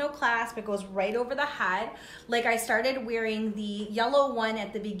has no clasp, it goes right over the head. Like I started wearing the yellow one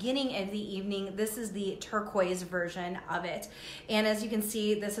at the beginning of the evening, this is the turquoise version of it. And as you can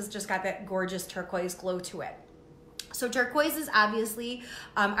see, this has just got that gorgeous turquoise glow to it. So turquoise is obviously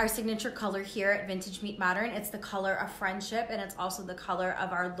our signature color here at Vintage Meet Modern. It's the color of friendship, and it's also the color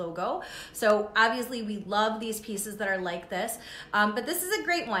of our logo. So obviously we love these pieces that are like this, but this is a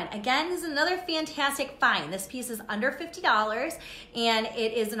great one. Again, this is another fantastic find. This piece is under $50, and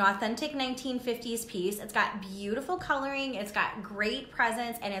it is an authentic 1950s piece. It's got beautiful coloring, it's got great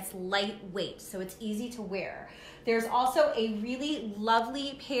presence, and it's lightweight, so it's easy to wear. There's also a really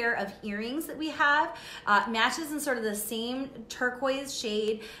lovely pair of earrings that we have. Matches in sort of the same turquoise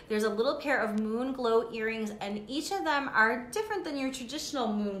shade. There's a little pair of moon glow earrings, and each of them are different than your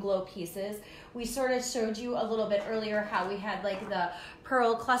traditional moon glow pieces. We sort of showed you a little bit earlier how we had like the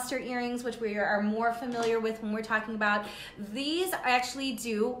pearl cluster earrings, which we are more familiar with when we're talking about. These actually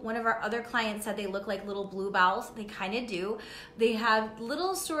do, one of our other clients said they look like little bluebells. They kind of do. They have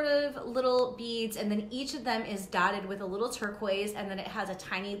little sort of little beads, and then each of them is dotted with a little turquoise, and then it has a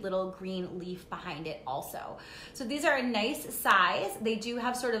tiny little green leaf behind it also. So these are a nice size. They do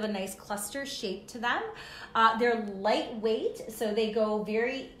have sort of a nice cluster shape to them. They're lightweight, so they go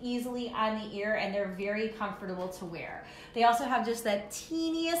very easily on the ear, and they're very comfortable to wear. They also have just that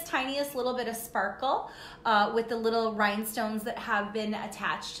teeniest, tiniest little bit of sparkle with the little rhinestones that have been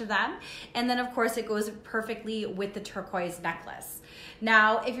attached to them. And then of course it goes perfectly with the turquoise necklace.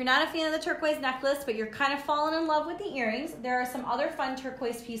 Now, if you're not a fan of the turquoise necklace, but you're kind of falling in love with the earrings, there are some other fun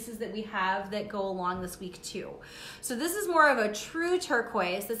turquoise pieces that we have that go along this week too. So this is more of a true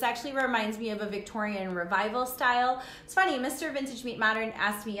turquoise. This actually reminds me of a Victorian revival style. It's funny, Mr. Vintage Meet Modern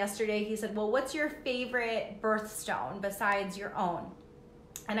asked me yesterday, he said, well, what's your favorite birthstone besides your own?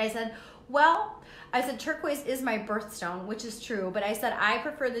 And I said, well, turquoise is my birthstone, which is true, but I said I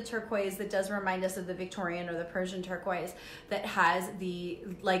prefer the turquoise that does remind us of the Victorian or the Persian turquoise that has the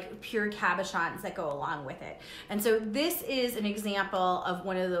like pure cabochons that go along with it. And so this is an example of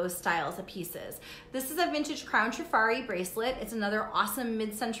one of those styles of pieces. This is a vintage crown trifari bracelet. It's another awesome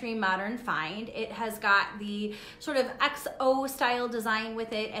mid-century modern find. It has got the sort of XO style design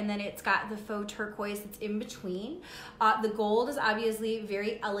with it, and then it's got the faux turquoise that's in between. The gold is obviously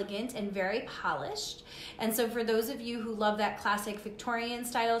very elegant and very polished. And so for those of you who love that classic Victorian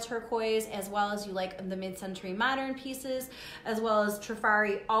style turquoise, as well as you like the mid-century modern pieces, as well as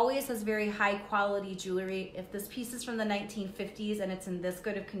Trifari always has very high quality jewelry. If this piece is from the 1950s and it's in this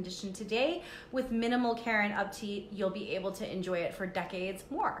good of condition today, with minimal care and upkeep, you'll be able to enjoy it for decades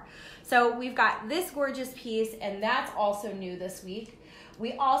more. So we've got this gorgeous piece, and that's also new this week.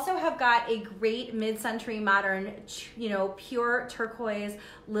 We also have got a great mid-century modern, pure turquoise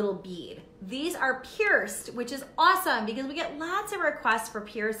little bead. These are pierced, which is awesome because we get lots of requests for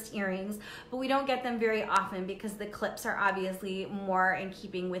pierced earrings, but we don't get them very often because the clips are obviously more in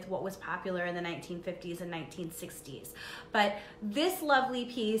keeping with what was popular in the 1950s and 1960s. But this lovely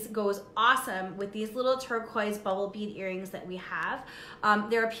piece goes awesome with these little turquoise bubble bead earrings that we have.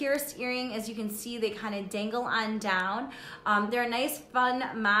 They're a pierced earring. As you can see, they kind of dangle on down. They're a nice, fun,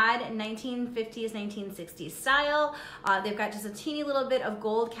 mod 1950s, 1960s style. They've got just a teeny little bit of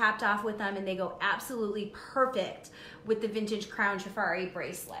gold capped off with them, and they go absolutely perfect with the vintage crown trifari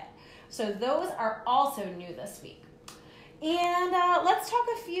bracelet. So those are also new this week. And let's talk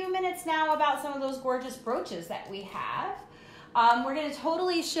a few minutes now about some of those gorgeous brooches that we have. We're going to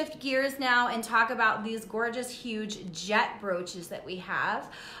totally shift gears now and talk about these gorgeous, huge jet brooches that we have.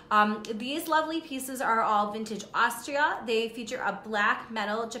 These lovely pieces are all vintage Austria. They feature a black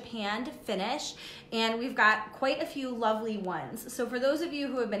metal japanned finish, and we've got quite a few lovely ones. So for those of you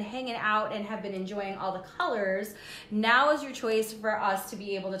who have been hanging out and have been enjoying all the colors, now is your choice for us to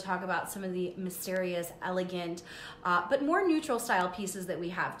be able to talk about some of the mysterious, elegant, but more neutral style pieces that we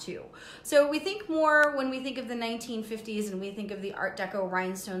have too. So we think more when we think of the 1950s and we think of the Art Deco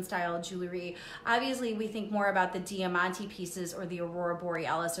rhinestone style jewelry. Obviously, we think more about the Diamante pieces or the Aurora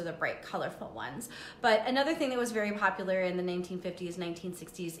Borealis or the bright, colorful ones. But another thing that was very popular in the 1950s,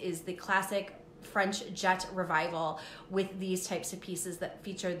 1960s is the classic French jet revival with these types of pieces that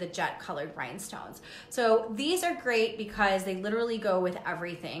feature the jet colored rhinestones. So these are great because they literally go with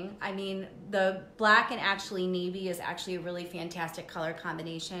everything. I mean, the black and actually navy is actually a really fantastic color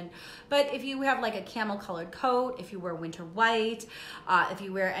combination. But if you have like a camel colored coat, if you wear winter white, if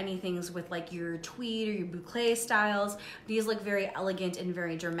you wear anything with like your tweed or your boucle styles, these look very elegant and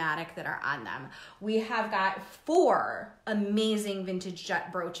very dramatic that are on them. We have got 4 amazing vintage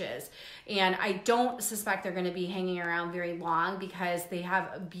jet brooches, and I don't suspect they're going to be hanging around very long because they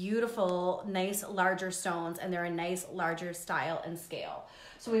have beautiful, nice, larger stones, and they're a nice, larger style and scale.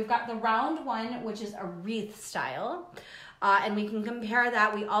 So we've got the round one, which is a wreath style. And we can compare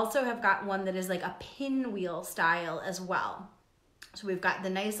that. We also have got one that is like a pinwheel style as well. So we've got the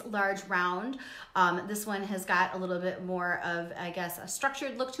nice large round. This one has got a little bit more of, I guess, a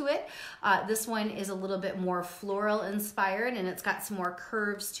structured look to it. This one is a little bit more floral inspired, and it's got some more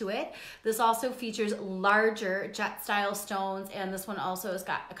curves to it. This also features larger jet style stones, and this one also has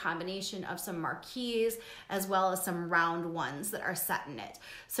got a combination of some marquise as well as some round ones that are set in it.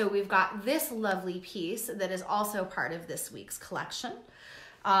 So we've got this lovely piece that is also part of this week's collection.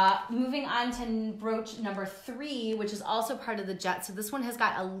 Moving on to brooch number 3, which is also part of the jet. So this one has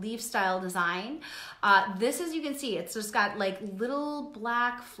got a leaf style design. This, as you can see, it's just got like little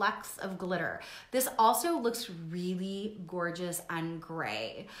black flecks of glitter. This also looks really gorgeous on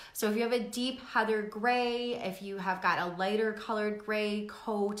gray. So if you have a deep heather gray, if you have got a lighter colored gray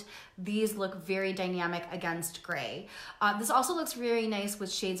coat, these look very dynamic against gray. This also looks very nice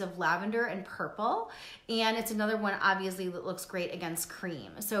with shades of lavender and purple. And it's another one, obviously, that looks great against cream.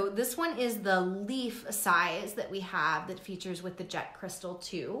 So this one is the leaf size that we have that features with the jet crystal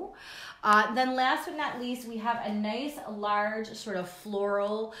too. Then last but not least, we have a nice large sort of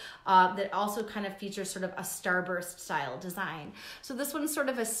floral that also kind of features sort of a starburst style design. So this one's sort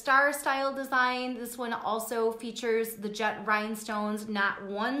of a star style design. This one also features the jet rhinestones, not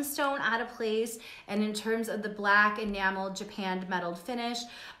one stone out of place. And in terms of the black enamel japanned metal finish,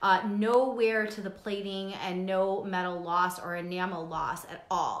 no wear to the plating and no metal loss or enamel loss at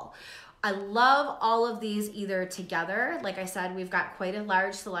all. I love all of these either together. Like I said, we've got quite a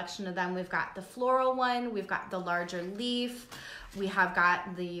large selection of them. We've got the floral one, we've got the larger leaf, we have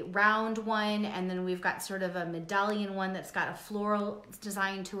got the round one, and then we've got sort of a medallion one that's got a floral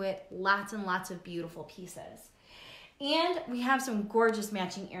design to it. Lots and lots of beautiful pieces. And we have some gorgeous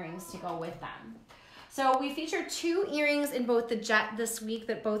matching earrings to go with them. So we feature 2 earrings in both the jet this week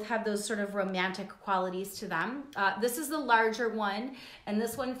that both have those sort of romantic qualities to them. This is the larger one, and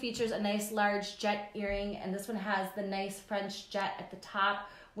this one features a nice large jet earring, and this one has the nice French jet at the top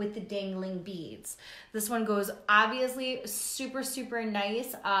with the dangling beads. This one goes obviously super, super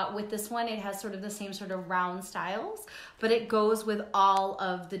nice. With this one, it has sort of the same sort of round styles, but it goes with all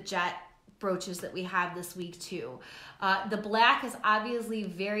of the jet brooches that we have this week too. The black is obviously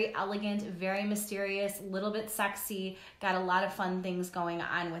very elegant, very mysterious, a little bit sexy, got a lot of fun things going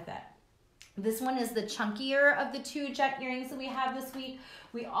on with it. This one is the chunkier of the 2 jet earrings that we have this week.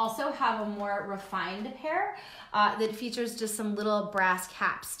 We also have a more refined pair that features just some little brass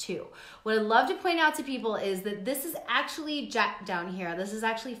caps too. What I'd love to point out to people is that this is actually jet down here. This is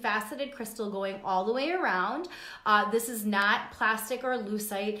actually faceted crystal going all the way around. This is not plastic or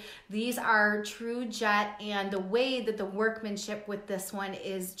lucite. These are true jet, and the way that the workmanship with this one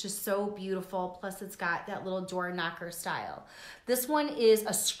is just so beautiful. Plus it's got that little door knocker style. This one is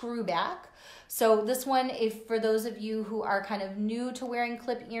a screw back. So this one, if for those of you who are kind of new to wearing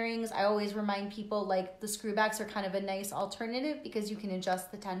clip earrings, I always remind people like the screwbacks are kind of a nice alternative because you can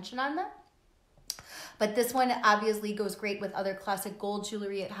adjust the tension on them. But this one obviously goes great with other classic gold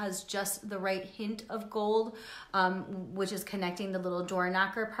jewelry. It has just the right hint of gold, which is connecting the little door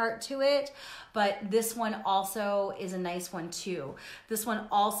knocker part to it. But this one also is a nice one too. This one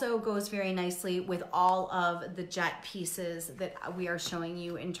also goes very nicely with all of the jet pieces that we are showing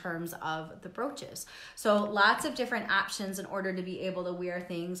you in terms of the brooches. So lots of different options in order to be able to wear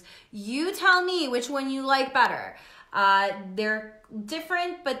things. You tell me which one you like better. They're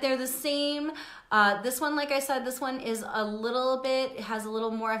different, but they're the same. This one, like I said, this one is a little bit, it has a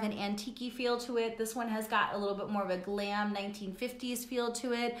little more of an antique feel to it. This one has got a little bit more of a glam 1950s feel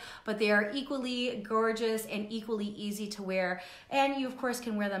to it, but they are equally gorgeous and equally easy to wear. And you, of course,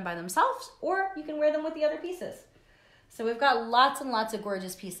 can wear them by themselves, or you can wear them with the other pieces. So we've got lots and lots of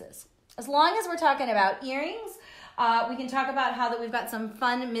gorgeous pieces. As long as we're talking about earrings, we can talk about how that we've got some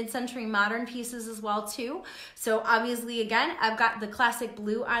fun mid-century modern pieces as well too. So obviously, again, I've got the classic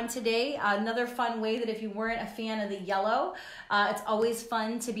blue on today. Another fun way that if you weren't a fan of the yellow, it's always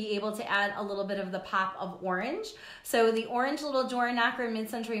fun to be able to add a little bit of the pop of orange. So the orange little door knocker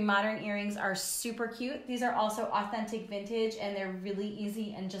mid-century modern earrings are super cute. These are also authentic vintage, and they're really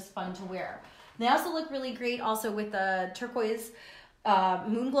easy and just fun to wear. They also look really great also with the turquoise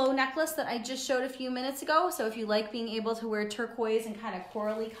moonglow necklace that I just showed a few minutes ago. So if you like being able to wear turquoise and kind of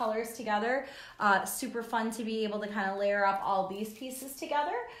corally colors together, super fun to be able to kind of layer up all these pieces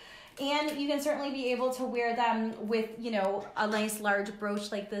together. And you can certainly be able to wear them with, you know, a nice large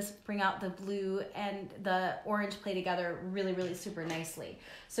brooch like this, bring out the blue and the orange play together really, really super nicely.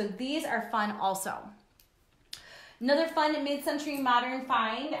 So these are fun also. Another fun mid-century modern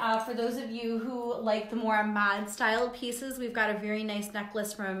find, for those of you who like the more mod style pieces, we've got a very nice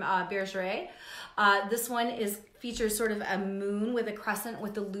necklace from Bergeret. This one features sort of a moon with a crescent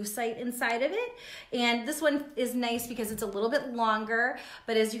with the lucite inside of it. And this one is nice because it's a little bit longer,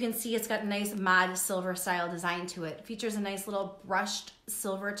 but as you can see, it's got a nice mod silver style design to it. It features a nice little brushed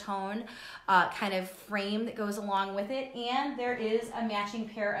silver tone kind of frame that goes along with it. And there is a matching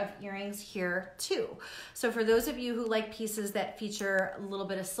pair of earrings here too. So for those of you who like pieces that feature a little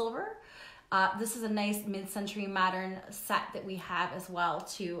bit of silver, this is a nice mid-century modern set that we have as well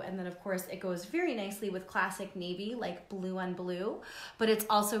too. And then of course it goes very nicely with classic navy, like blue on blue, but it's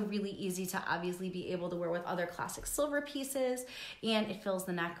also really easy to obviously be able to wear with other classic silver pieces, and it fills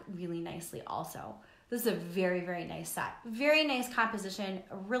the neck really nicely also. This is a very, very nice set. Very nice composition,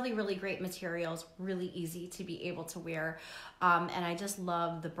 really, really great materials, really easy to be able to wear. And I just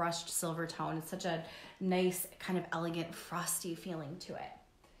love the brushed silver tone. It's such a nice kind of elegant frosty feeling to it.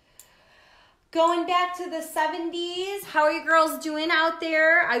 Going back to the 70s, how are you girls doing out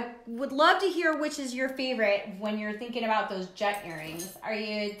there? I would love to hear which is your favorite when you're thinking about those jet earrings. Are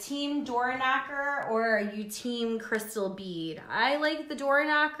you team door knocker or are you team crystal bead? I like the door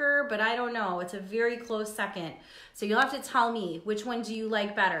knocker, but I don't know. It's a very close second. So you'll have to tell me, which one do you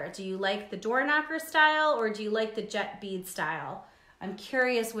like better? Do you like the door knocker style or do you like the jet bead style? I'm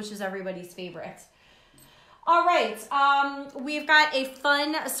curious which is everybody's favorite. All right, we've got a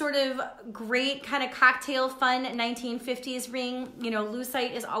fun, sort of great kind of cocktail fun 1950s ring. You know,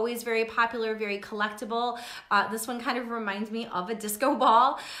 lucite is always very popular, very collectible. This one kind of reminds me of a disco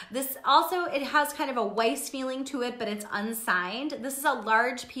ball. This also, it has kind of a Weiss feeling to it, but it's unsigned. This is a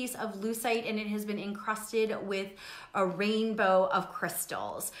large piece of lucite and it has been encrusted with a rainbow of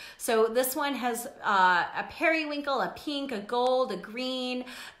crystals. So this one has a periwinkle, a pink, a gold, a green.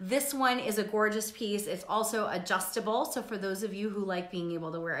 This one is a gorgeous piece. It's also adjustable. So for those of you who like being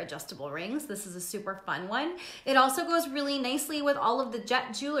able to wear adjustable rings, this is a super fun one. It also goes really nicely with all of the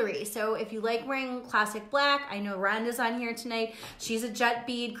jet jewelry. So if you like wearing classic black, I know Rhonda's on here tonight. She's a jet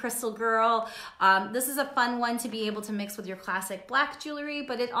bead crystal girl. This is a fun one to be able to mix with your classic black jewelry,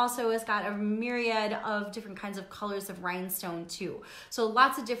 but it also has got a myriad of different kinds of colors of rhinestone too. So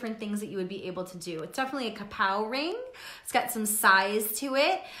lots of different things that you would be able to do. It's definitely a kapow ring. It's got some size to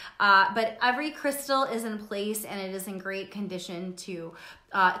it, but every crystal is in place and it is in great condition too.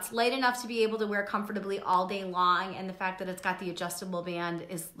 It's light enough to be able to wear comfortably all day long, and the fact that it's got the adjustable band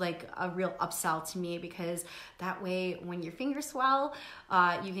is like a real upsell to me, because that way when your fingers swell,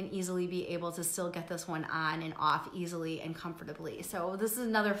 you can easily be able to still get this one on and off easily and comfortably. So this is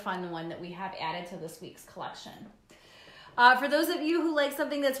another fun one that we have added to this week's collection. For those of you who like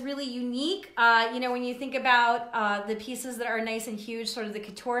something that's really unique, you know, when you think about the pieces that are nice and huge, sort of the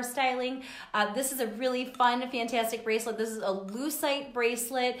couture styling, this is a really fun, fantastic bracelet. This is a lucite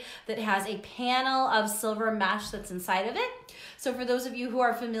bracelet that has a panel of silver mesh that's inside of it. So for those of you who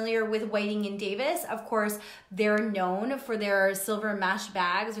are familiar with Whiting and Davis, of course, they're known for their silver mesh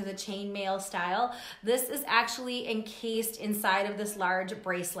bags or the chainmail style. This is actually encased inside of this large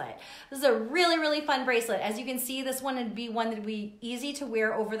bracelet. This is a really, really fun bracelet. As you can see, this one would be one that would be easy to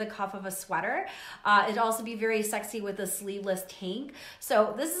wear over the cuff of a sweater. It'd also be very sexy with a sleeveless tank.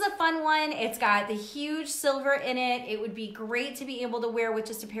 So this is a fun one. It's got the huge silver in it. It would be great to be able to wear with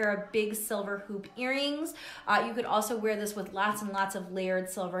just a pair of big silver hoop earrings. You could also wear this with lots and lots of layered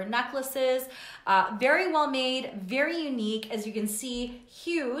silver necklaces. Very well made, very unique. As you can see,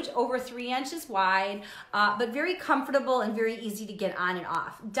 huge, over 3 inches wide, but very comfortable and very easy to get on and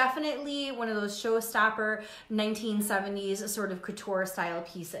off. Definitely one of those showstopper 1970s sort of couture style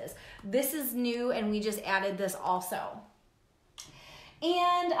pieces. This is new and we just added this also.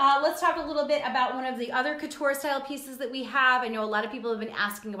 And let's talk a little bit about one of the other couture style pieces that we have. I know a lot of people have been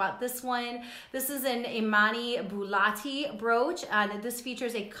asking about this one. This is an Imani Bulati brooch. This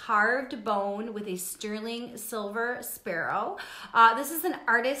features a carved bone with a sterling silver sparrow. This is an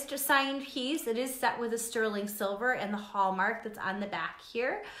artist signed piece. It is set with a sterling silver and the hallmark that's on the back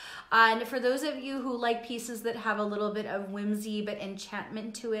here. And for those of you who like pieces that have a little bit of whimsy but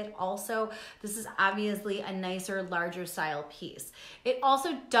enchantment to it also, this is obviously a nicer, larger style piece. It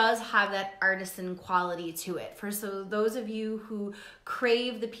also does have that artisan quality to it. So those of you who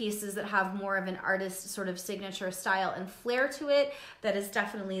crave the pieces that have more of an artist sort of signature style and flair to it, that is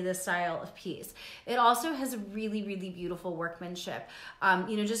definitely the style of piece. It also has really, really beautiful workmanship.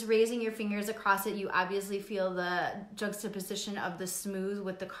 You know, just raising your fingers across it, you obviously feel the juxtaposition of the smooth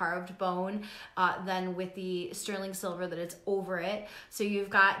with the carved bone, then with the sterling silver that it's over it. So you've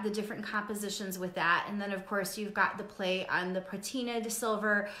got the different compositions with that. And then of course you've got the play on the patinaed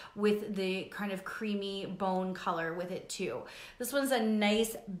silver with the kind of creamy bone color with it too. This one's a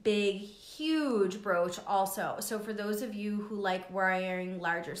nice, big, huge brooch also. So for those of you who like wearing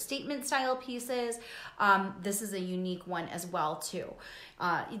larger statement style pieces, this is a unique one as well too.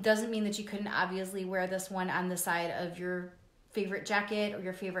 It doesn't mean that you couldn't obviously wear this one on the side of your favorite jacket or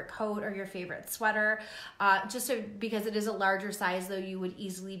your favorite coat or your favorite sweater. Because it is a larger size though, you would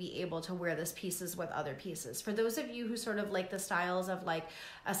easily be able to wear this pieces with other pieces. For those of you who sort of like the styles of like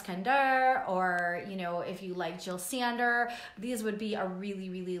Eskandar, or you know, if you like Jill Sander, these would be a really,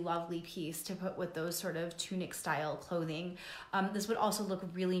 really lovely piece to put with those sort of tunic style clothing. This would also look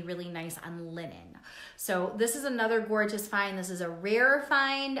really, really nice on linen. So this is another gorgeous find. This is a rare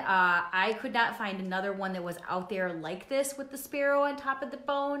find. I could not find another one that was out there like this with the sparrow on top of the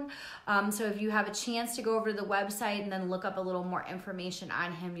bone. So if you have a chance to go over to the website and then look up a little more information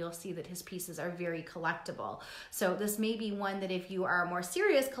on him, you'll see that his pieces are very collectible. So this may be one that if you are a more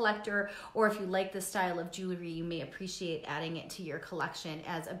serious collector, or if you like this style of jewelry, you may appreciate adding it to your collection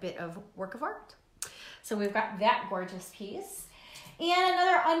as a bit of work of art. So we've got that gorgeous piece. And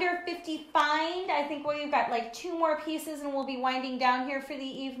another under 50 find. I think we've got like 2 more pieces and we'll be winding down here for the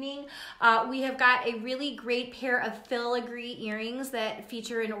evening. We have got a really great pair of filigree earrings that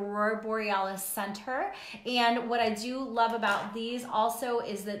feature an Aurora Borealis center. And what I do love about these also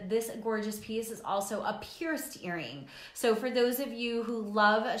is that this gorgeous piece is also a pierced earring. So for those of you who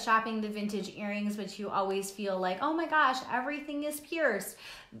love shopping the vintage earrings, but you always feel like, oh my gosh, everything is pierced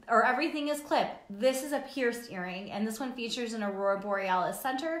or everything is clipped, this is a pierced earring, and this one features an Aurora Borealis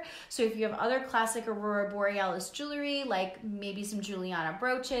center. So if you have other classic Aurora Borealis jewelry, like maybe some Juliana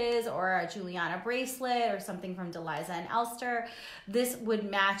brooches or a Juliana bracelet or something from Deliza and Elster, this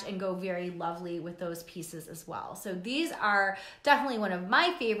would match and go very lovely with those pieces as well. So these are definitely one of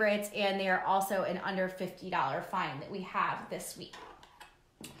my favorites, and they are also an under $50 find that we have this week.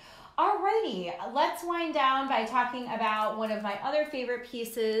 Alrighty, let's wind down by talking about one of my other favorite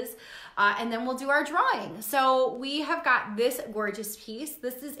pieces, and then we'll do our drawing. So we have got this gorgeous piece.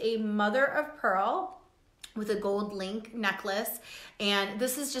 This is a mother of pearl with a gold link necklace, and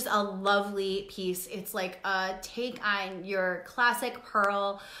this is just a lovely piece. It's like a take on your classic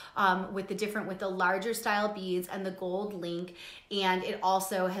pearl with the larger style beads and the gold link, and it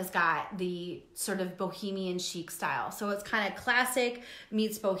also has got the sort of bohemian chic style. So it's kind of classic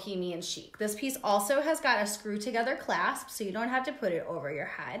meets bohemian chic. This piece also has got a screw together clasp, so you don't have to put it over your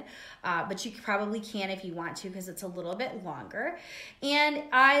head, but you probably can if you want to because it's a little bit longer. And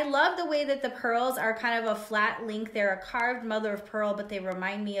I love the way that the pearls are kind of a flat link. They're a carved mother of pearl, but they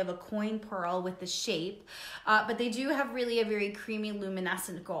remind me of a coin pearl with the shape. But they do have really a very creamy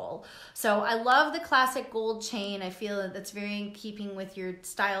luminescent gold. So I love the classic gold chain. I feel that that's very in keeping with your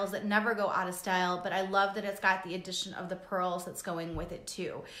styles that never go out of style, but I love that it's got the addition of the pearls that's going with it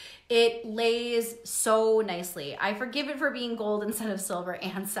too. It lays so nicely. I forgive it for being gold instead of silver,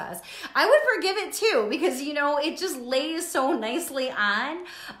 Anne says. I would forgive it too, because you know, it just lays so nicely on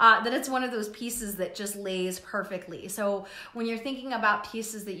that it's one of those pieces that just lays perfectly. So when you're thinking about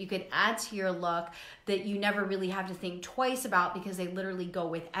pieces that you could add to your look that you never really have to think twice about because they literally go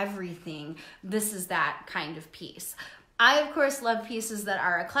with everything, this is that kind of piece. I, of course, love pieces that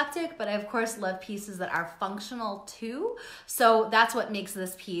are eclectic, but I, of course, love pieces that are functional too. So that's what makes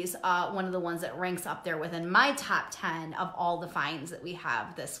this piece one of the ones that ranks up there within my top 10 of all the finds that we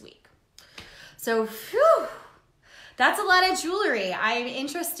have this week. So, phew, that's a lot of jewelry. I'm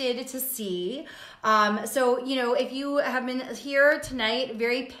interested to see. So, you know, if you have been here tonight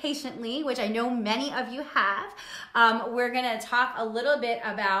very patiently, which I know many of you have, we're going to talk a little bit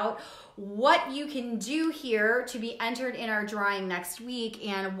about what you can do here to be entered in our drawing next week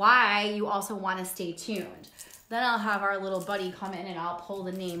and why you also want to stay tuned. Then I'll have our little buddy come in and I'll pull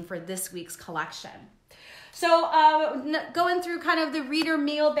the name for this week's collection. So going through kind of the reader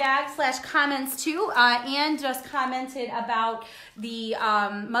mailbag / comments too, Anne just commented about the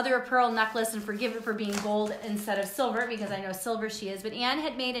mother of pearl necklace, and forgive it for being gold instead of silver, because I know silver she is. But Anne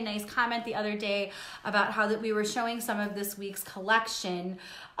had made a nice comment the other day about how that we were showing some of this week's collection,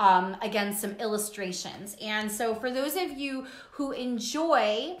 again, some illustrations. And so for those of you who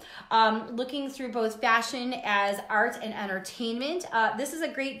enjoy looking through both fashion as art and entertainment, this is a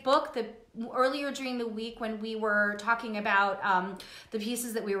great book. Earlier during the week when we were talking about the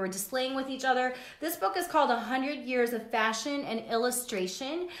pieces that we were displaying with each other, this book is called 100 Years of Fashion and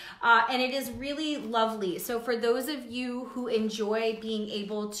Illustration, and it is really lovely. So for those of you who enjoy being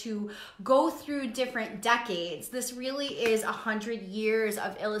able to go through different decades, this really is 100 years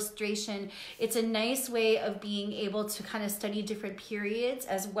of illustration. It's a nice way of being able to kind of study different periods,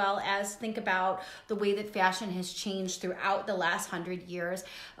 as well as think about the way that fashion has changed throughout the last 100 years.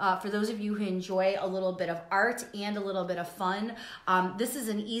 For those of you who enjoy a little bit of art and a little bit of fun, this is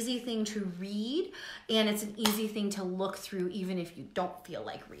an easy thing to read, and it's an easy thing to look through even if you don't feel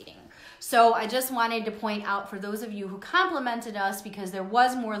like reading. So I just wanted to point out for those of you who complimented us, because there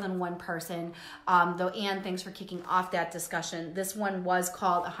was more than one person, though Anne, thanks for kicking off that discussion. This one was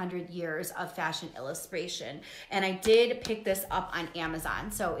called 100 Years of Fashion Illustration, and I did pick this up on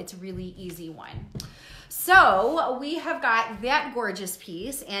Amazon, so it's a really easy one. So we have got that gorgeous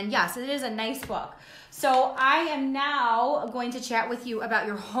piece, and yes, it is a nice book. So I am now going to chat with you about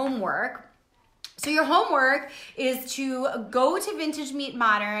your homework. So your homework is to go to Vintage Meet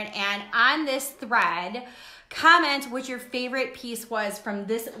Modern, and on this thread, comment what your favorite piece was from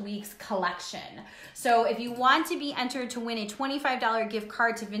this week's collection. So if you want to be entered to win a $25 gift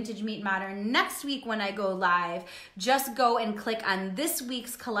card to Vintage Meet Modern next week when I go live, just go and click on this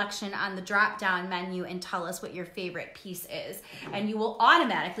week's collection on the drop-down menu and tell us what your favorite piece is. And you will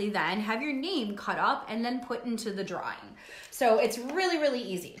automatically then have your name cut up and then put into the drawing. So it's really, really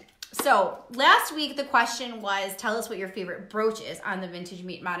easy. So last week, the question was, tell us what your favorite brooch is on the Vintage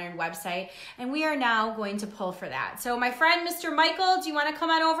Meet Modern website. And we are now going to pull for that. So my friend, Mr. Michael, do you want to come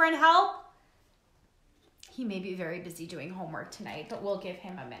on over and help? He may be very busy doing homework tonight, but we'll give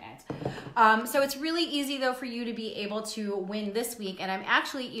him a minute. So it's really easy, though, for you to be able to win this week. And I'm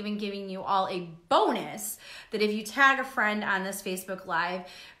actually even giving you all a bonus that if you tag a friend on this Facebook Live,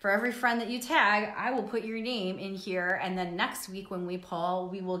 for every friend that you tag, I will put your name in here. And then next week when we pull,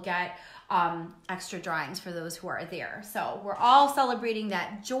 we will get extra drawings for those who are there. So we're all celebrating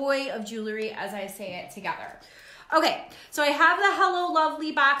that joy of jewelry, as I say it, together. Okay, so I have the Hello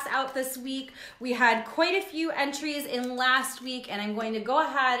Lovely box out this week. We had quite a few entries in last week, and I'm going to go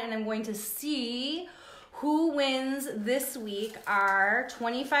ahead and I'm going to see who wins this week our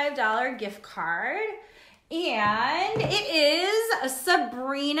 $25 gift card. And it is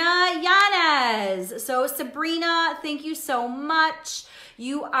Sabrina Yanez. So Sabrina, thank you so much.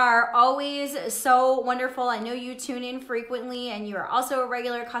 You are always so wonderful. I know you tune in frequently, and you are also a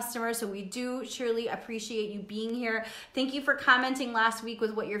regular customer, so we do surely appreciate you being here. Thank you for commenting last week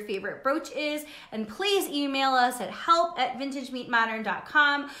with what your favorite brooch is, and please email us at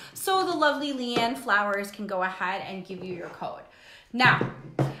help@vintagemeetmodern.com so the lovely Leanne Flowers can go ahead and give you your code. Now,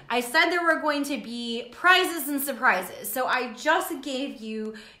 I said there were going to be prizes and surprises, so I just gave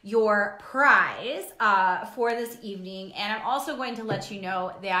you your prize for this evening, and I'm also going to let you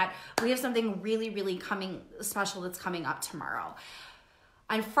know that we have something really, really special that's coming up tomorrow.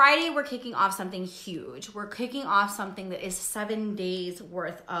 On Friday, we're kicking off something huge. We're kicking off something that is 7 days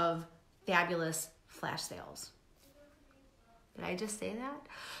worth of fabulous flash sales. Did I just say that?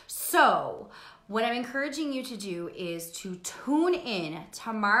 So what I'm encouraging you to do is to tune in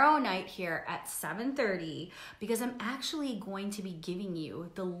tomorrow night here at 7:30, because I'm actually going to be giving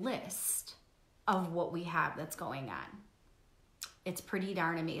you the list of what we have that's going on. It's pretty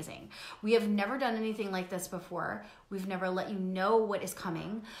darn amazing. We have never done anything like this before. We've never let you know what is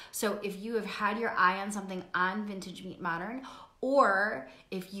coming. So if you have had your eye on something on Vintage Meet Modern, or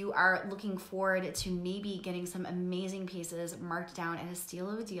if you are looking forward to maybe getting some amazing pieces marked down at a steal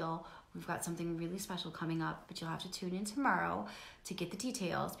of a deal, we've got something really special coming up, but you'll have to tune in tomorrow to get the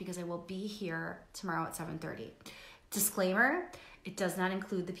details, because I will be here tomorrow at 7:30. Disclaimer, it does not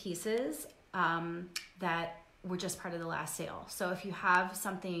include the pieces that were just part of the last sale. So if you have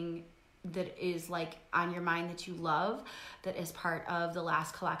something that is like on your mind that you love, that is part of the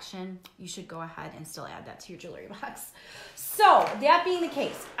last collection, you should go ahead and still add that to your jewelry box. So that being the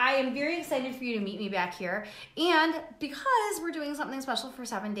case, I am very excited for you to meet me back here. And because we're doing something special for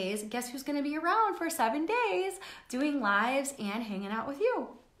 7 days, guess who's gonna be around for 7 days doing lives and hanging out with you?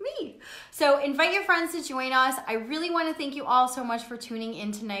 Me. So invite your friends to join us. I really want to thank you all so much for tuning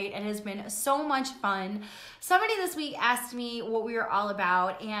in tonight. It has been so much fun. Somebody this week asked me what we were all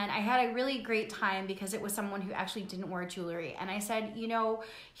about, and I had a really great time because it was someone who actually didn't wear jewelry. And I said, you know,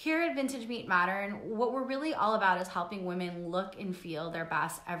 here at Vintage Meet Modern, what we're really all about is helping women look and feel their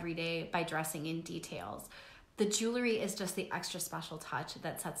best every day by dressing in details. The jewelry is just the extra special touch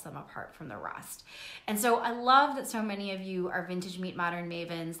that sets them apart from the rest. And so I love that so many of you are Vintage Meet Modern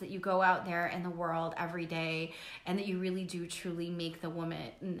mavens, that you go out there in the world every day and that you really do truly make the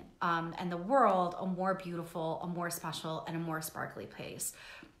woman and the world a more beautiful, a more special, and a more sparkly place.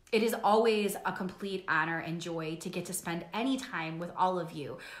 It is always a complete honor and joy to get to spend any time with all of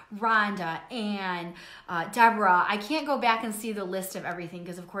you. Rhonda, Anne, Deborah. I can't go back and see the list of everything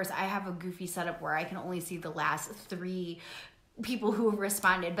because, of course, I have a goofy setup where I can only see the last 3 people who have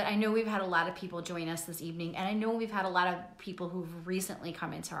responded. But I know we've had a lot of people join us this evening, and I know we've had a lot of people who've recently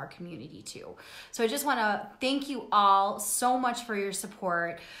come into our community too. So I just want to thank you all so much for your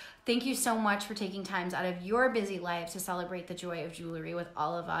support. Thank you so much for taking times out of your busy lives to celebrate the joy of jewelry with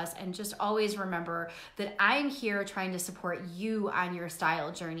all of us. And just always remember that I'm here trying to support you on your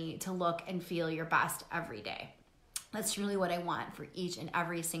style journey to look and feel your best every day. That's really what I want for each and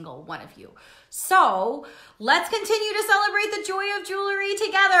every single one of you. So let's continue to celebrate the joy of jewelry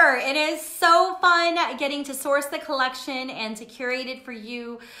together. It is so fun getting to source the collection and to curate it for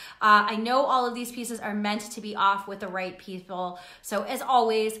you. I know all of these pieces are meant to be off with the right people. So as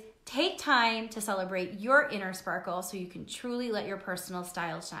always, take time to celebrate your inner sparkle so you can truly let your personal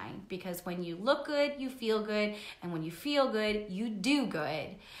style shine. Because when you look good, you feel good. And when you feel good, you do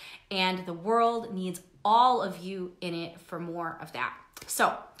good. And the world needs all of you in it for more of that.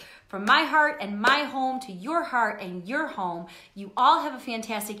 So from my heart and my home to your heart and your home, you all have a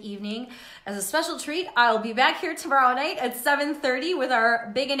fantastic evening. As a special treat, I'll be back here tomorrow night at 7:30 with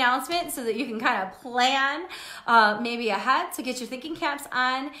our big announcement so that you can kind of plan maybe ahead to get your thinking caps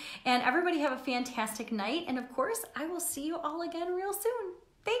on. And everybody have a fantastic night. And of course, I will see you all again real soon.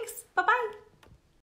 Thanks. Bye-bye.